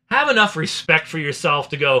mean, have enough respect for yourself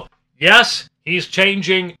to go, yes, he's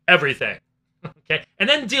changing everything. Okay? And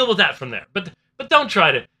then deal with that from there. But don't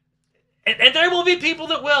try to. And there will be people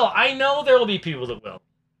that will. I know there will be people that will.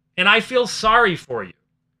 And I feel sorry for you.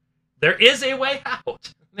 There is a way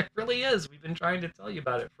out. There really is. We've been trying to tell you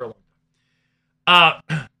about it for a long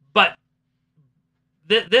time. But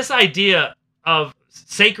this idea of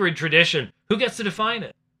sacred tradition, who gets to define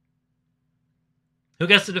it? Who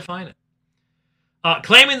gets to define it?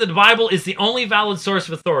 Claiming that the Bible is the only valid source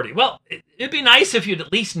of authority. Well, it'd be nice if you'd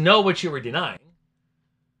at least know what you were denying.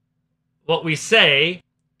 What we say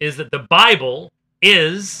is that the Bible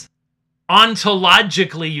is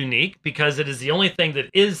ontologically unique because it is the only thing that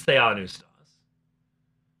is theopneustos.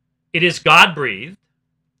 It is God-breathed,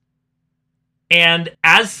 and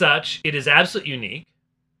as such, it is absolutely unique.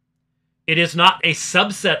 It is not a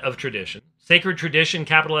subset of tradition. Sacred tradition,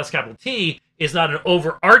 capital S, capital T, is not an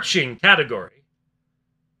overarching category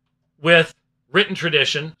with written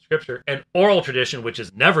tradition, scripture, and oral tradition, which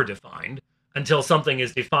is never defined until something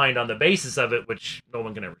is defined on the basis of it, which no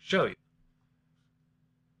one can ever show you.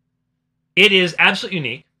 It is absolutely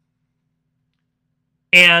unique.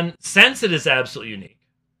 And since it is absolutely unique,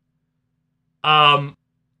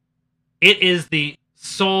 it is the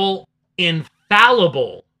sole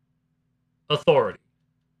infallible authority.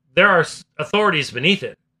 There are authorities beneath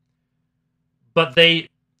it, but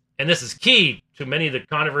and this is key to many of the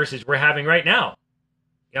controversies we're having right now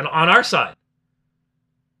on our side.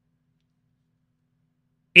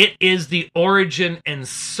 It is the origin and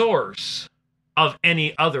source of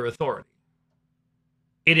any other authority.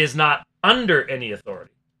 It is not under any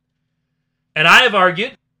authority. And I have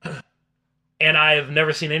argued, and I have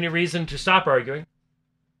never seen any reason to stop arguing,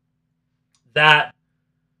 that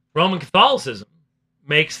Roman Catholicism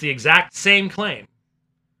makes the exact same claim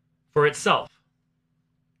for itself.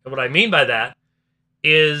 And what I mean by that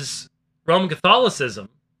is Roman Catholicism,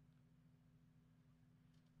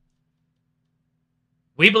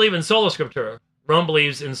 we believe in sola scriptura. Rome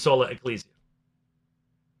believes in sola ecclesia.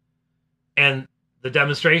 And the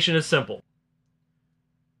demonstration is simple.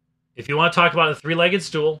 If you want to talk about a three-legged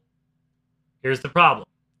stool, here's the problem.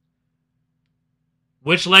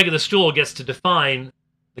 Which leg of the stool gets to define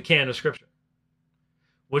the canon of Scripture?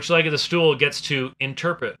 Which leg of the stool gets to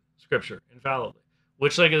interpret Scripture infallibly?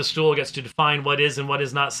 Which leg of the stool gets to define what is and what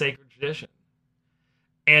is not sacred tradition?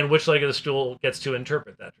 And which leg of the stool gets to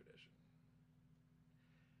interpret that tradition?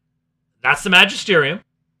 That's the magisterium.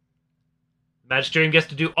 The magisterium gets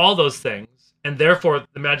to do all those things. And therefore,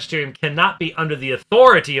 the magisterium cannot be under the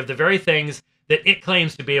authority of the very things that it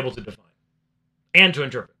claims to be able to define and to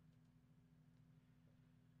interpret.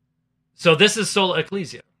 So this is sola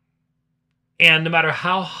ecclesia. And no matter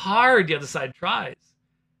how hard the other side tries,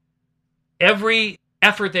 every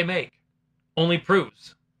effort they make only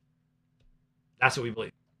proves that's what we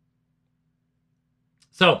believe.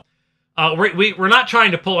 So we're not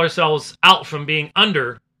trying to pull ourselves out from being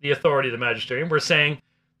under the authority of the magisterium. We're saying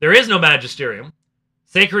there is no magisterium.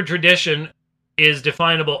 Sacred tradition is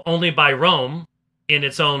definable only by Rome in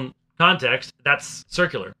its own context. That's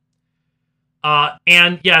circular.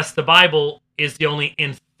 And yes, the Bible is the only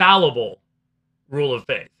infallible rule of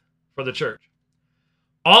faith for the church.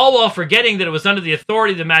 All while forgetting that it was under the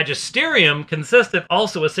authority of the magisterium, consistent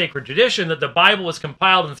also with sacred tradition, that the Bible was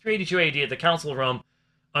compiled in 382 AD at the Council of Rome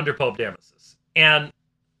under Pope Damasus. And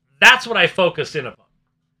that's what I focused in upon.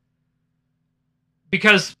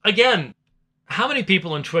 Because, again, how many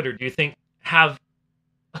people on Twitter do you think have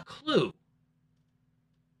a clue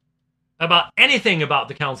about anything about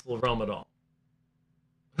the Council of Rome at all?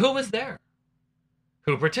 Who was there?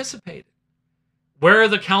 Who participated? Where are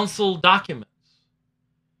the council documents?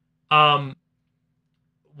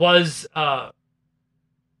 Was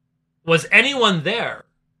anyone there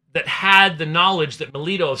that had the knowledge that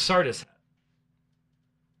Melito of Sardis had?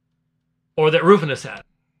 Or that Rufinus had?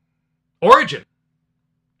 Origen?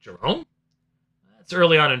 Jerome? That's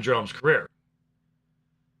early on in Jerome's career.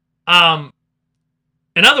 In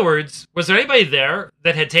other words, was there anybody there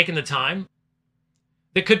that had taken the time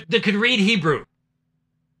that could read Hebrew,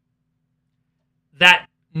 that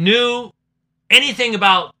knew anything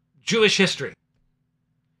about Jewish history,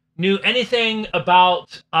 knew anything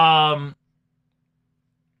about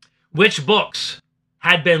which books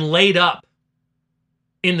had been laid up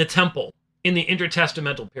in the temple in the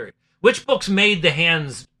intertestamental period? Which books made the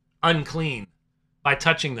hands unclean by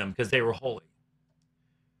touching them because they were holy?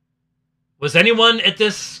 Was anyone at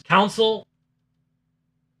this council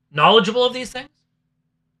knowledgeable of these things?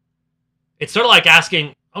 It's sort of like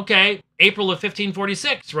asking, okay, April of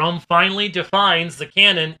 1546, Rome finally defines the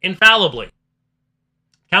canon infallibly.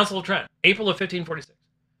 Council of Trent, April of 1546.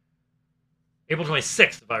 April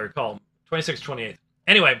 26th, if I recall. 26th, 28th.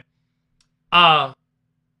 Anyway,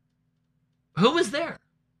 who was there?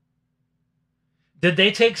 Did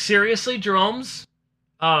they take seriously Jerome's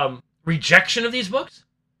rejection of these books?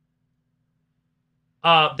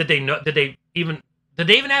 Did they even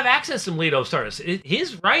have access to Melito of Sardis?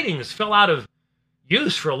 His writings fell out of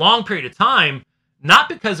use for a long period of time, not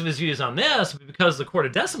because of his views on this, but because of the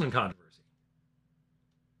Quartodeciman controversy.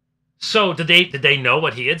 So did they know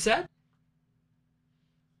what he had said?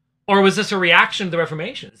 Or was this a reaction to the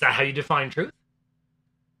Reformation? Is that how you define truth?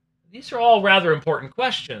 These are all rather important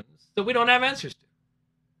questions that we don't have answers to.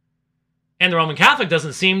 And the Roman Catholic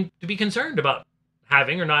doesn't seem to be concerned about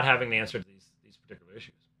having or not having the answer to these particular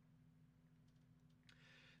issues.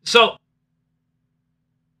 So,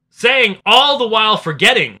 saying all the while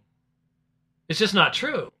forgetting is just not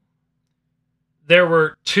true. There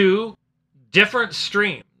were two different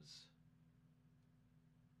streams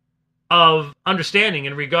of understanding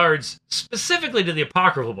in regards specifically to the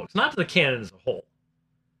apocryphal books, not to the canon as a whole,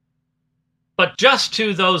 but just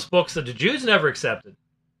to those books that the Jews never accepted.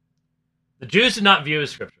 The Jews did not view as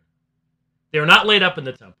scripture. They were not laid up in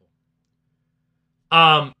the temple.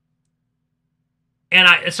 And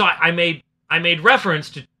I made reference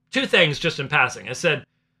to two things just in passing. I said,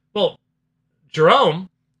 well, Jerome,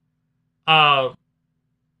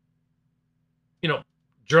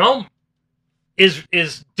 Jerome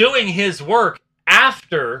is doing his work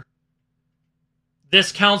after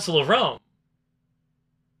this Council of Rome,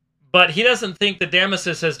 but he doesn't think that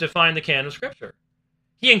Damasus has defined the canon of Scripture.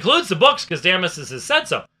 He includes the books because Damasus has said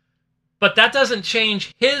so, but that doesn't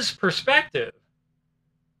change his perspective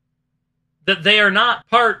that they are not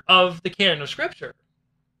part of the canon of Scripture.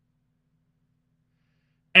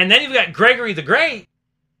 And then you've got Gregory the Great,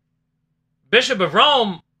 Bishop of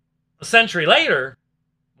Rome, a century later,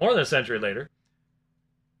 more than a century later,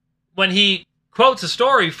 when he quotes a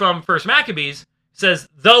story from First Maccabees, says,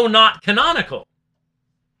 though not canonical.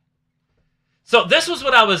 So this was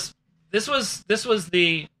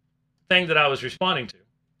the thing that I was responding to.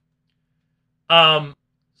 I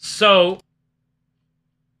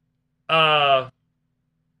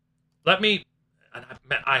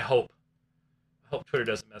hope Twitter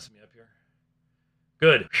doesn't mess me up here.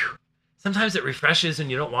 Good. Whew. Sometimes it refreshes and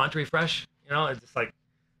you don't want to refresh. It's just like,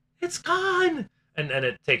 it's gone. And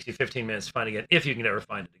it takes you 15 minutes to find it again, if you can ever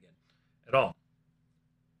find it again at all.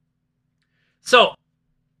 So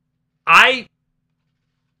I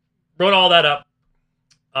wrote all that up,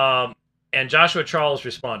 and Joshua Charles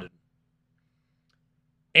responded.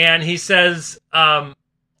 And he says,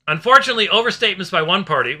 unfortunately, overstatements by one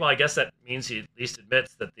party, well, I guess that means he at least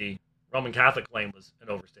admits that the Roman Catholic claim was an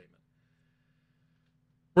overstatement,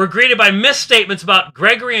 were greeted by misstatements about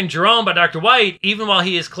Gregory and Jerome by Dr. White, even while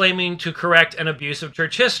he is claiming to correct an abuse of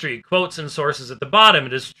church history. Quotes and sources at the bottom.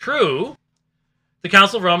 It is true the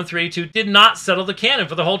Council of Rome in 382 did not settle the canon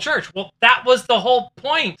for the whole church. Well, that was the whole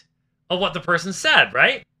point of what the person said,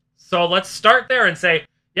 right? So let's start there and say,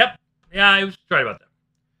 yep, yeah, I was right about that.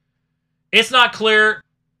 It's not clear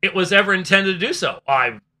it was ever intended to do so.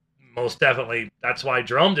 I most definitely, that's why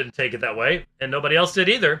Jerome didn't take it that way, and nobody else did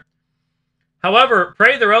either. However,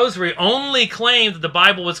 Pray the Rosary only claimed that the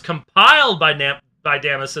Bible was compiled by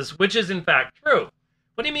Damasus, which is in fact true.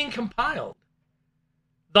 What do you mean compiled?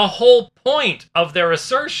 The whole point of their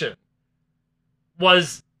assertion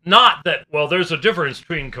was not that, well, there's a difference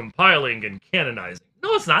between compiling and canonizing.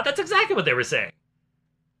 No, it's not. That's exactly what they were saying.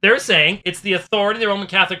 They're saying it's the authority of the Roman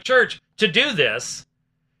Catholic Church to do this,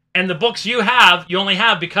 and the books you have, you only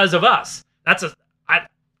have because of us.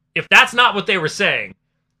 If that's not what they were saying,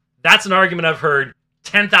 that's an argument I've heard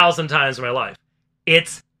 10,000 times in my life.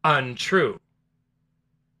 It's untrue.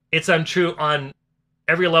 It's untrue on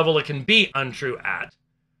every level it can be untrue at.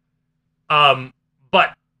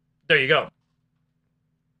 But there you go.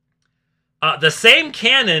 The same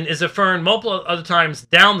canon is affirmed multiple other times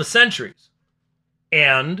down the centuries.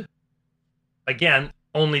 And, again,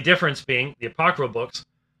 only difference being the apocryphal books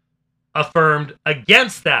affirmed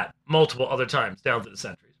against that multiple other times down through the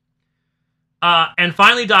centuries. And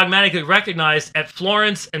finally, dogmatically recognized at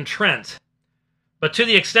Florence and Trent. But to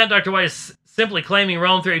the extent Dr. White is simply claiming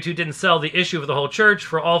Rome 32 didn't sell the issue of the whole church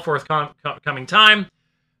for all forthcoming time,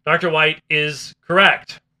 Dr. White is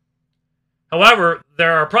correct. However,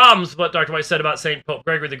 there are problems with what Dr. White said about St. Pope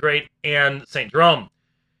Gregory the Great and St. Jerome.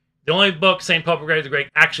 The only book St. Pope Gregory the Great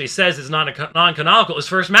actually says is non-canonical is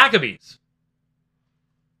First Maccabees.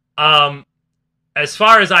 As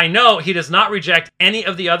far as I know, he does not reject any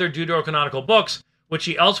of the other deuterocanonical books, which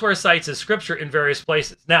he elsewhere cites as scripture in various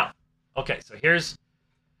places. Now, okay, so here's...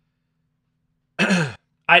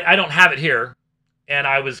 I don't have it here, and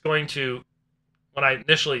I was going to, when I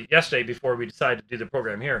initially, yesterday, before we decided to do the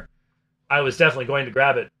program here, I was definitely going to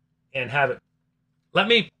grab it and have it. Let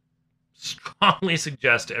me strongly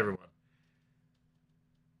suggest to everyone,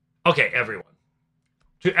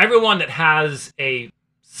 to everyone that has a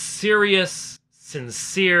serious,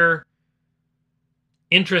 sincere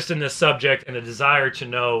interest in this subject and a desire to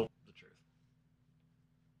know the truth.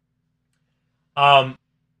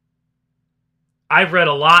 I've read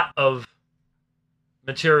a lot of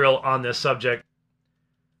material on this subject.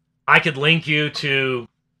 I could link you to,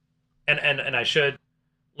 and I should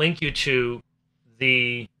link you to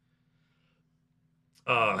the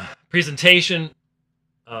presentation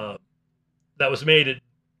that was made at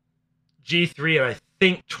G3 in, I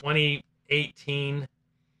think, 2018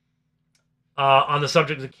 on the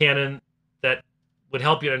subject of the canon that would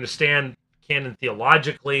help you to understand canon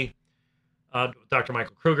theologically. Dr.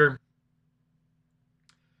 Michael Kruger.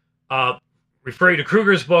 Refer you to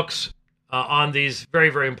Kruger's books on these very,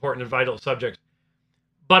 very important and vital subjects.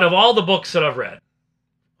 But of all the books that I've read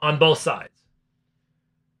on both sides,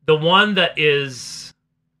 the one that is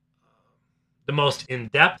the most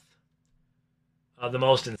in-depth, the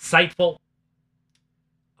most insightful,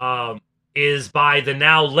 is by the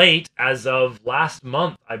now late, as of last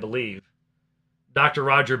month, I believe, Dr.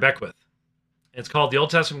 Roger Beckwith. It's called The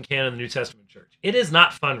Old Testament Canon of the New Testament Church. It is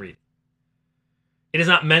not fun reading. It is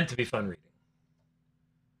not meant to be fun reading.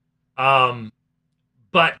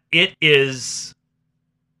 But it is,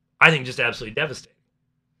 I think, just absolutely devastating.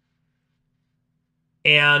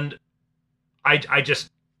 And I just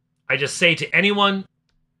say to anyone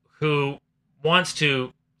who wants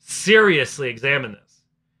to seriously examine this,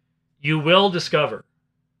 you will discover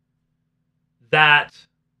that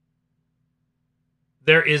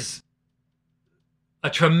there is a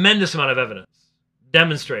tremendous amount of evidence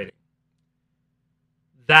demonstrating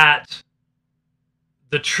that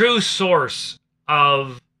the true source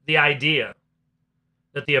of the idea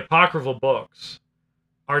that the apocryphal books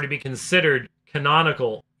are to be considered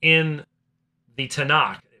canonical in the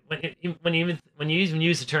Tanakh, when you even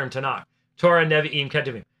use the term Tanakh, Torah, Nevi'im,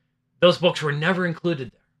 Ketuvim, those books were never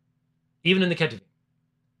included there, even in the Ketuvim.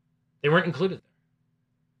 They weren't included there.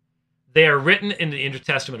 They are written in the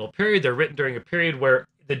intertestamental period. They're written during a period where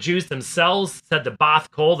the Jews themselves said the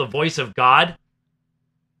Bath Kol, the voice of God,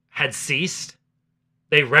 had ceased.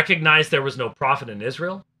 They recognized there was no prophet in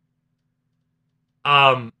Israel.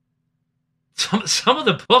 Some of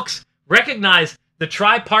the books recognize the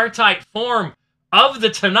tripartite form of the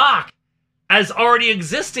Tanakh as already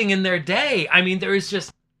existing in their day. I mean, there is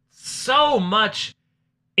just so much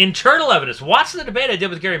internal evidence. Watch the debate I did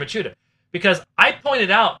with Gary Machuda, because I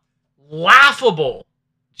pointed out laughable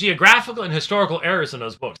geographical and historical errors in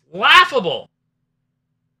those books. Laughable.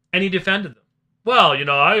 And he defended them. Well,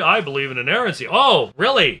 I believe in inerrancy. Oh,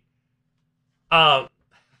 really?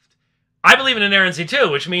 I believe in inerrancy too,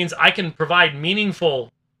 which means I can provide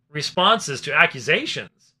meaningful responses to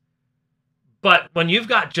accusations. But when you've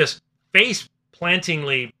got just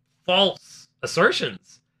face-plantingly false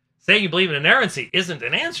assertions, saying you believe in inerrancy isn't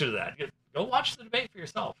an answer to that. Go watch the debate for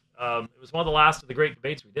yourself. It was one of the last of the great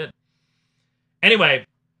debates we did. Anyway,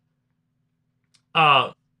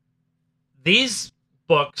 these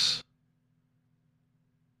books,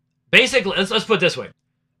 basically, let's put it this way.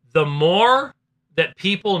 The more that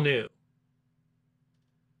people knew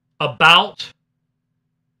about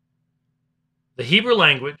the Hebrew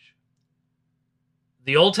language,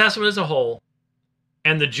 the Old Testament as a whole,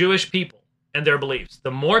 and the Jewish people and their beliefs,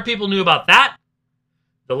 the more people knew about that,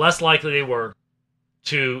 the less likely they were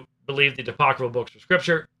to believe the apocryphal books were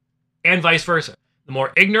scripture, and vice versa. The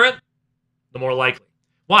more ignorant, the more likely.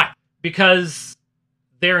 Why? Because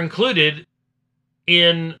they're included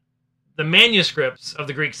in the manuscripts of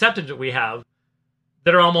the Greek Septuagint we have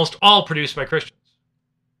that are almost all produced by Christians.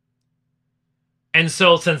 And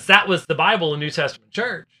so, since that was the Bible in New Testament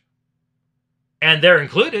church, and they're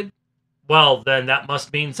included, well, then that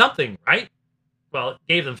must mean something, right? Well, it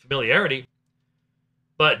gave them familiarity,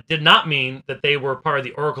 but did not mean that they were part of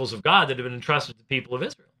the oracles of God that had been entrusted to the people of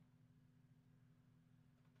Israel.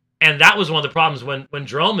 And that was one of the problems when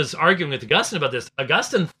Jerome is arguing with Augustine about this.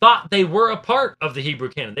 Augustine thought they were a part of the Hebrew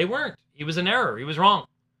canon. They weren't. He was in error. He was wrong.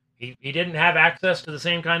 He didn't have access to the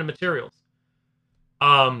same kind of materials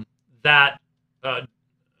that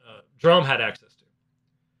Jerome had access to.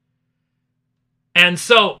 And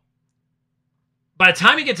so, by the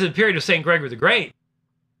time you get to the period of St. Gregory the Great,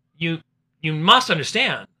 you must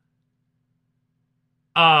understand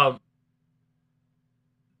what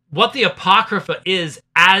the Apocrypha is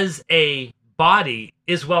as a body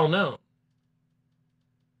is well known.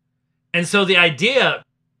 And so the idea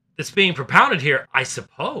that's being propounded here, I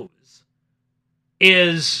suppose,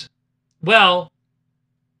 is, well,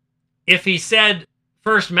 if he said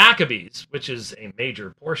First Maccabees, which is a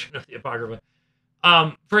major portion of the Apocrypha,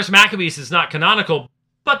 First Maccabees is not canonical,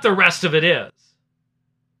 but the rest of it is.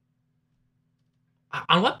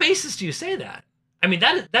 On what basis do you say that? I mean,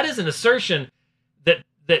 that is an assertion that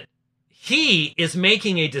he is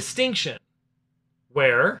making a distinction.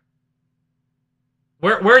 Where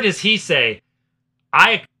does he say,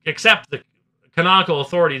 I accept the canonical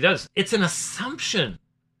authority does? It's an assumption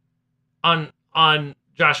on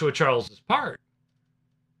Joshua Charles's part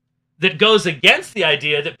that goes against the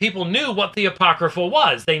idea that people knew what the Apocrypha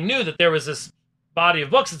was. They knew that there was this body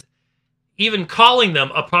of books. Even calling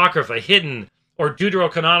them Apocrypha, hidden, or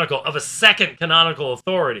deuterocanonical, of a second canonical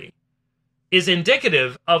authority, is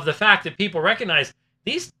indicative of the fact that people recognize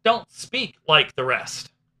these don't speak like the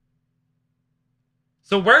rest.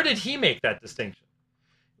 So where did he make that distinction?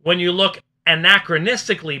 When you look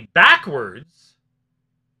anachronistically backwards,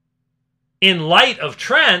 in light of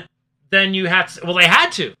Trent, then you have to, well, they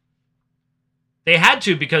had to. They had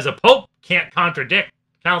to, because a pope can't contradict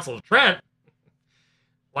the Council of Trent,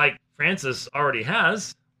 like Francis already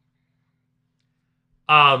has.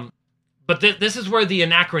 But this is where the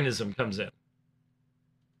anachronism comes in.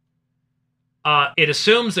 It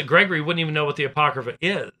assumes that Gregory wouldn't even know what the Apocrypha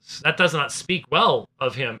is. That does not speak well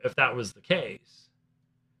of him if that was the case.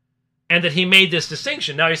 And that he made this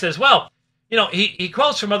distinction. Now he says, well, he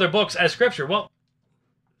quotes from other books as scripture. Well,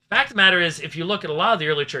 the fact of the matter is, if you look at a lot of the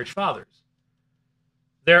early church fathers,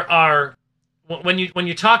 there are, when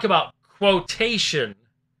you talk about quotation,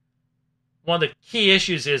 one of the key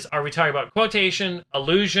issues is, are we talking about quotation,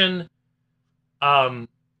 allusion? There's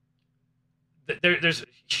a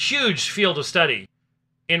huge field of study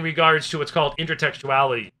in regards to what's called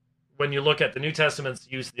intertextuality when you look at the New Testament's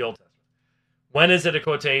use of the Old Testament. When is it a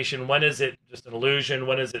quotation? When is it just an allusion?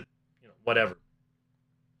 When is it, whatever?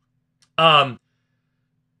 But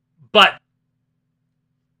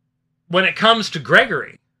when it comes to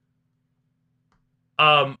Gregory,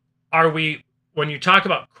 are we, when you talk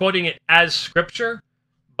about quoting it as scripture,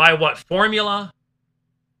 by what formula?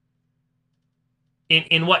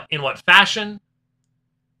 In what fashion?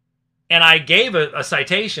 And I gave a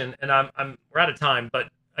citation, and we're out of time, but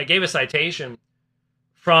I gave a citation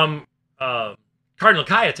from Cardinal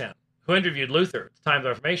Cajetan, who interviewed Luther at the time of the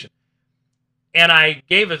Reformation. And I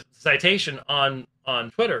gave a citation on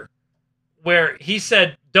Twitter where he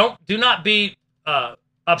said, do not be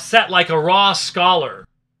upset like a raw scholar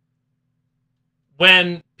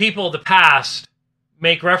when people of the past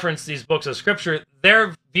make reference to these books of scripture.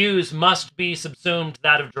 Their views must be subsumed to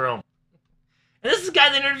that of Jerome. And this is the guy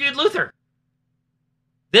that interviewed Luther.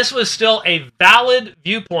 This was still a valid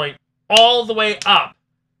viewpoint all the way up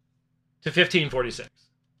to 1546.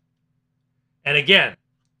 And again,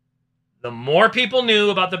 the more people knew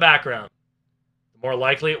about the background, the more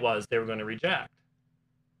likely it was they were going to reject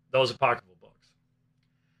those apocryphal books.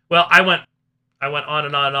 Well, I went on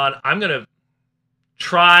and on and on. I'm going to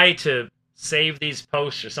try to save these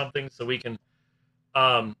posts or something so we can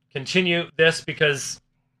continue this, because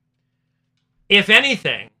if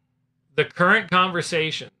anything, the current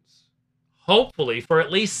conversations, hopefully for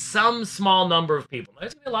at least some small number of people,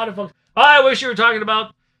 there's going to be a lot of folks, oh, I wish you were talking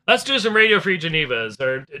about, let's do some Radio Free Genevas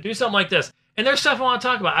or do something like this. And there's stuff I want to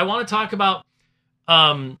talk about. I want to talk about,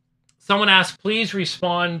 someone asked, please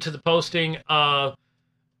respond to the posting of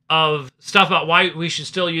stuff about why we should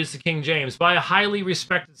still use the King James by a highly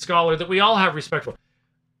respected scholar that we all have respect for.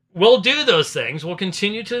 We'll do those things. We'll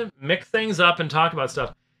continue to mix things up and talk about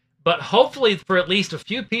stuff. But hopefully for at least a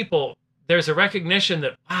few people, there's a recognition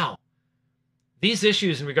that, wow, these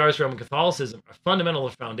issues in regards to Roman Catholicism are fundamental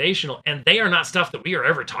and foundational, and they are not stuff that we are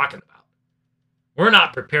ever talking about. We're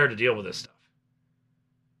not prepared to deal with this stuff.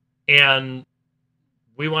 And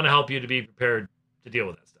we want to help you to be prepared to deal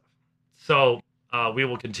with that stuff. So we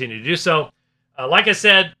will continue to do so. Like I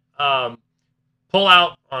said, pull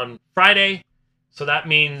out on Friday. So that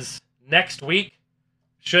means next week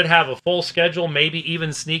should have a full schedule, maybe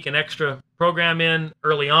even sneak an extra program in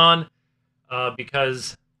early on,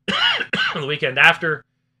 because the weekend after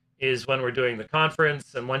is when we're doing the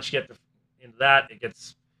conference. And once you get into that, it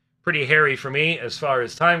gets pretty hairy for me as far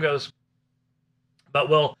as time goes. But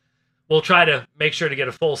we'll try to make sure to get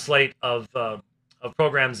a full slate of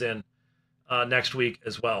programs in next week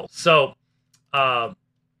as well. So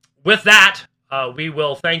with that, we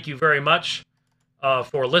will thank you very much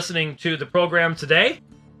for listening to the program today.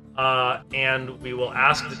 And we will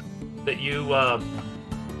ask that you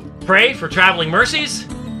pray for traveling mercies,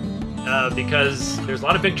 because there's a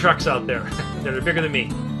lot of big trucks out there that are bigger than me.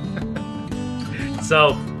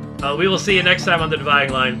 So we will see you next time on the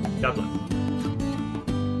Dividing Line. God bless.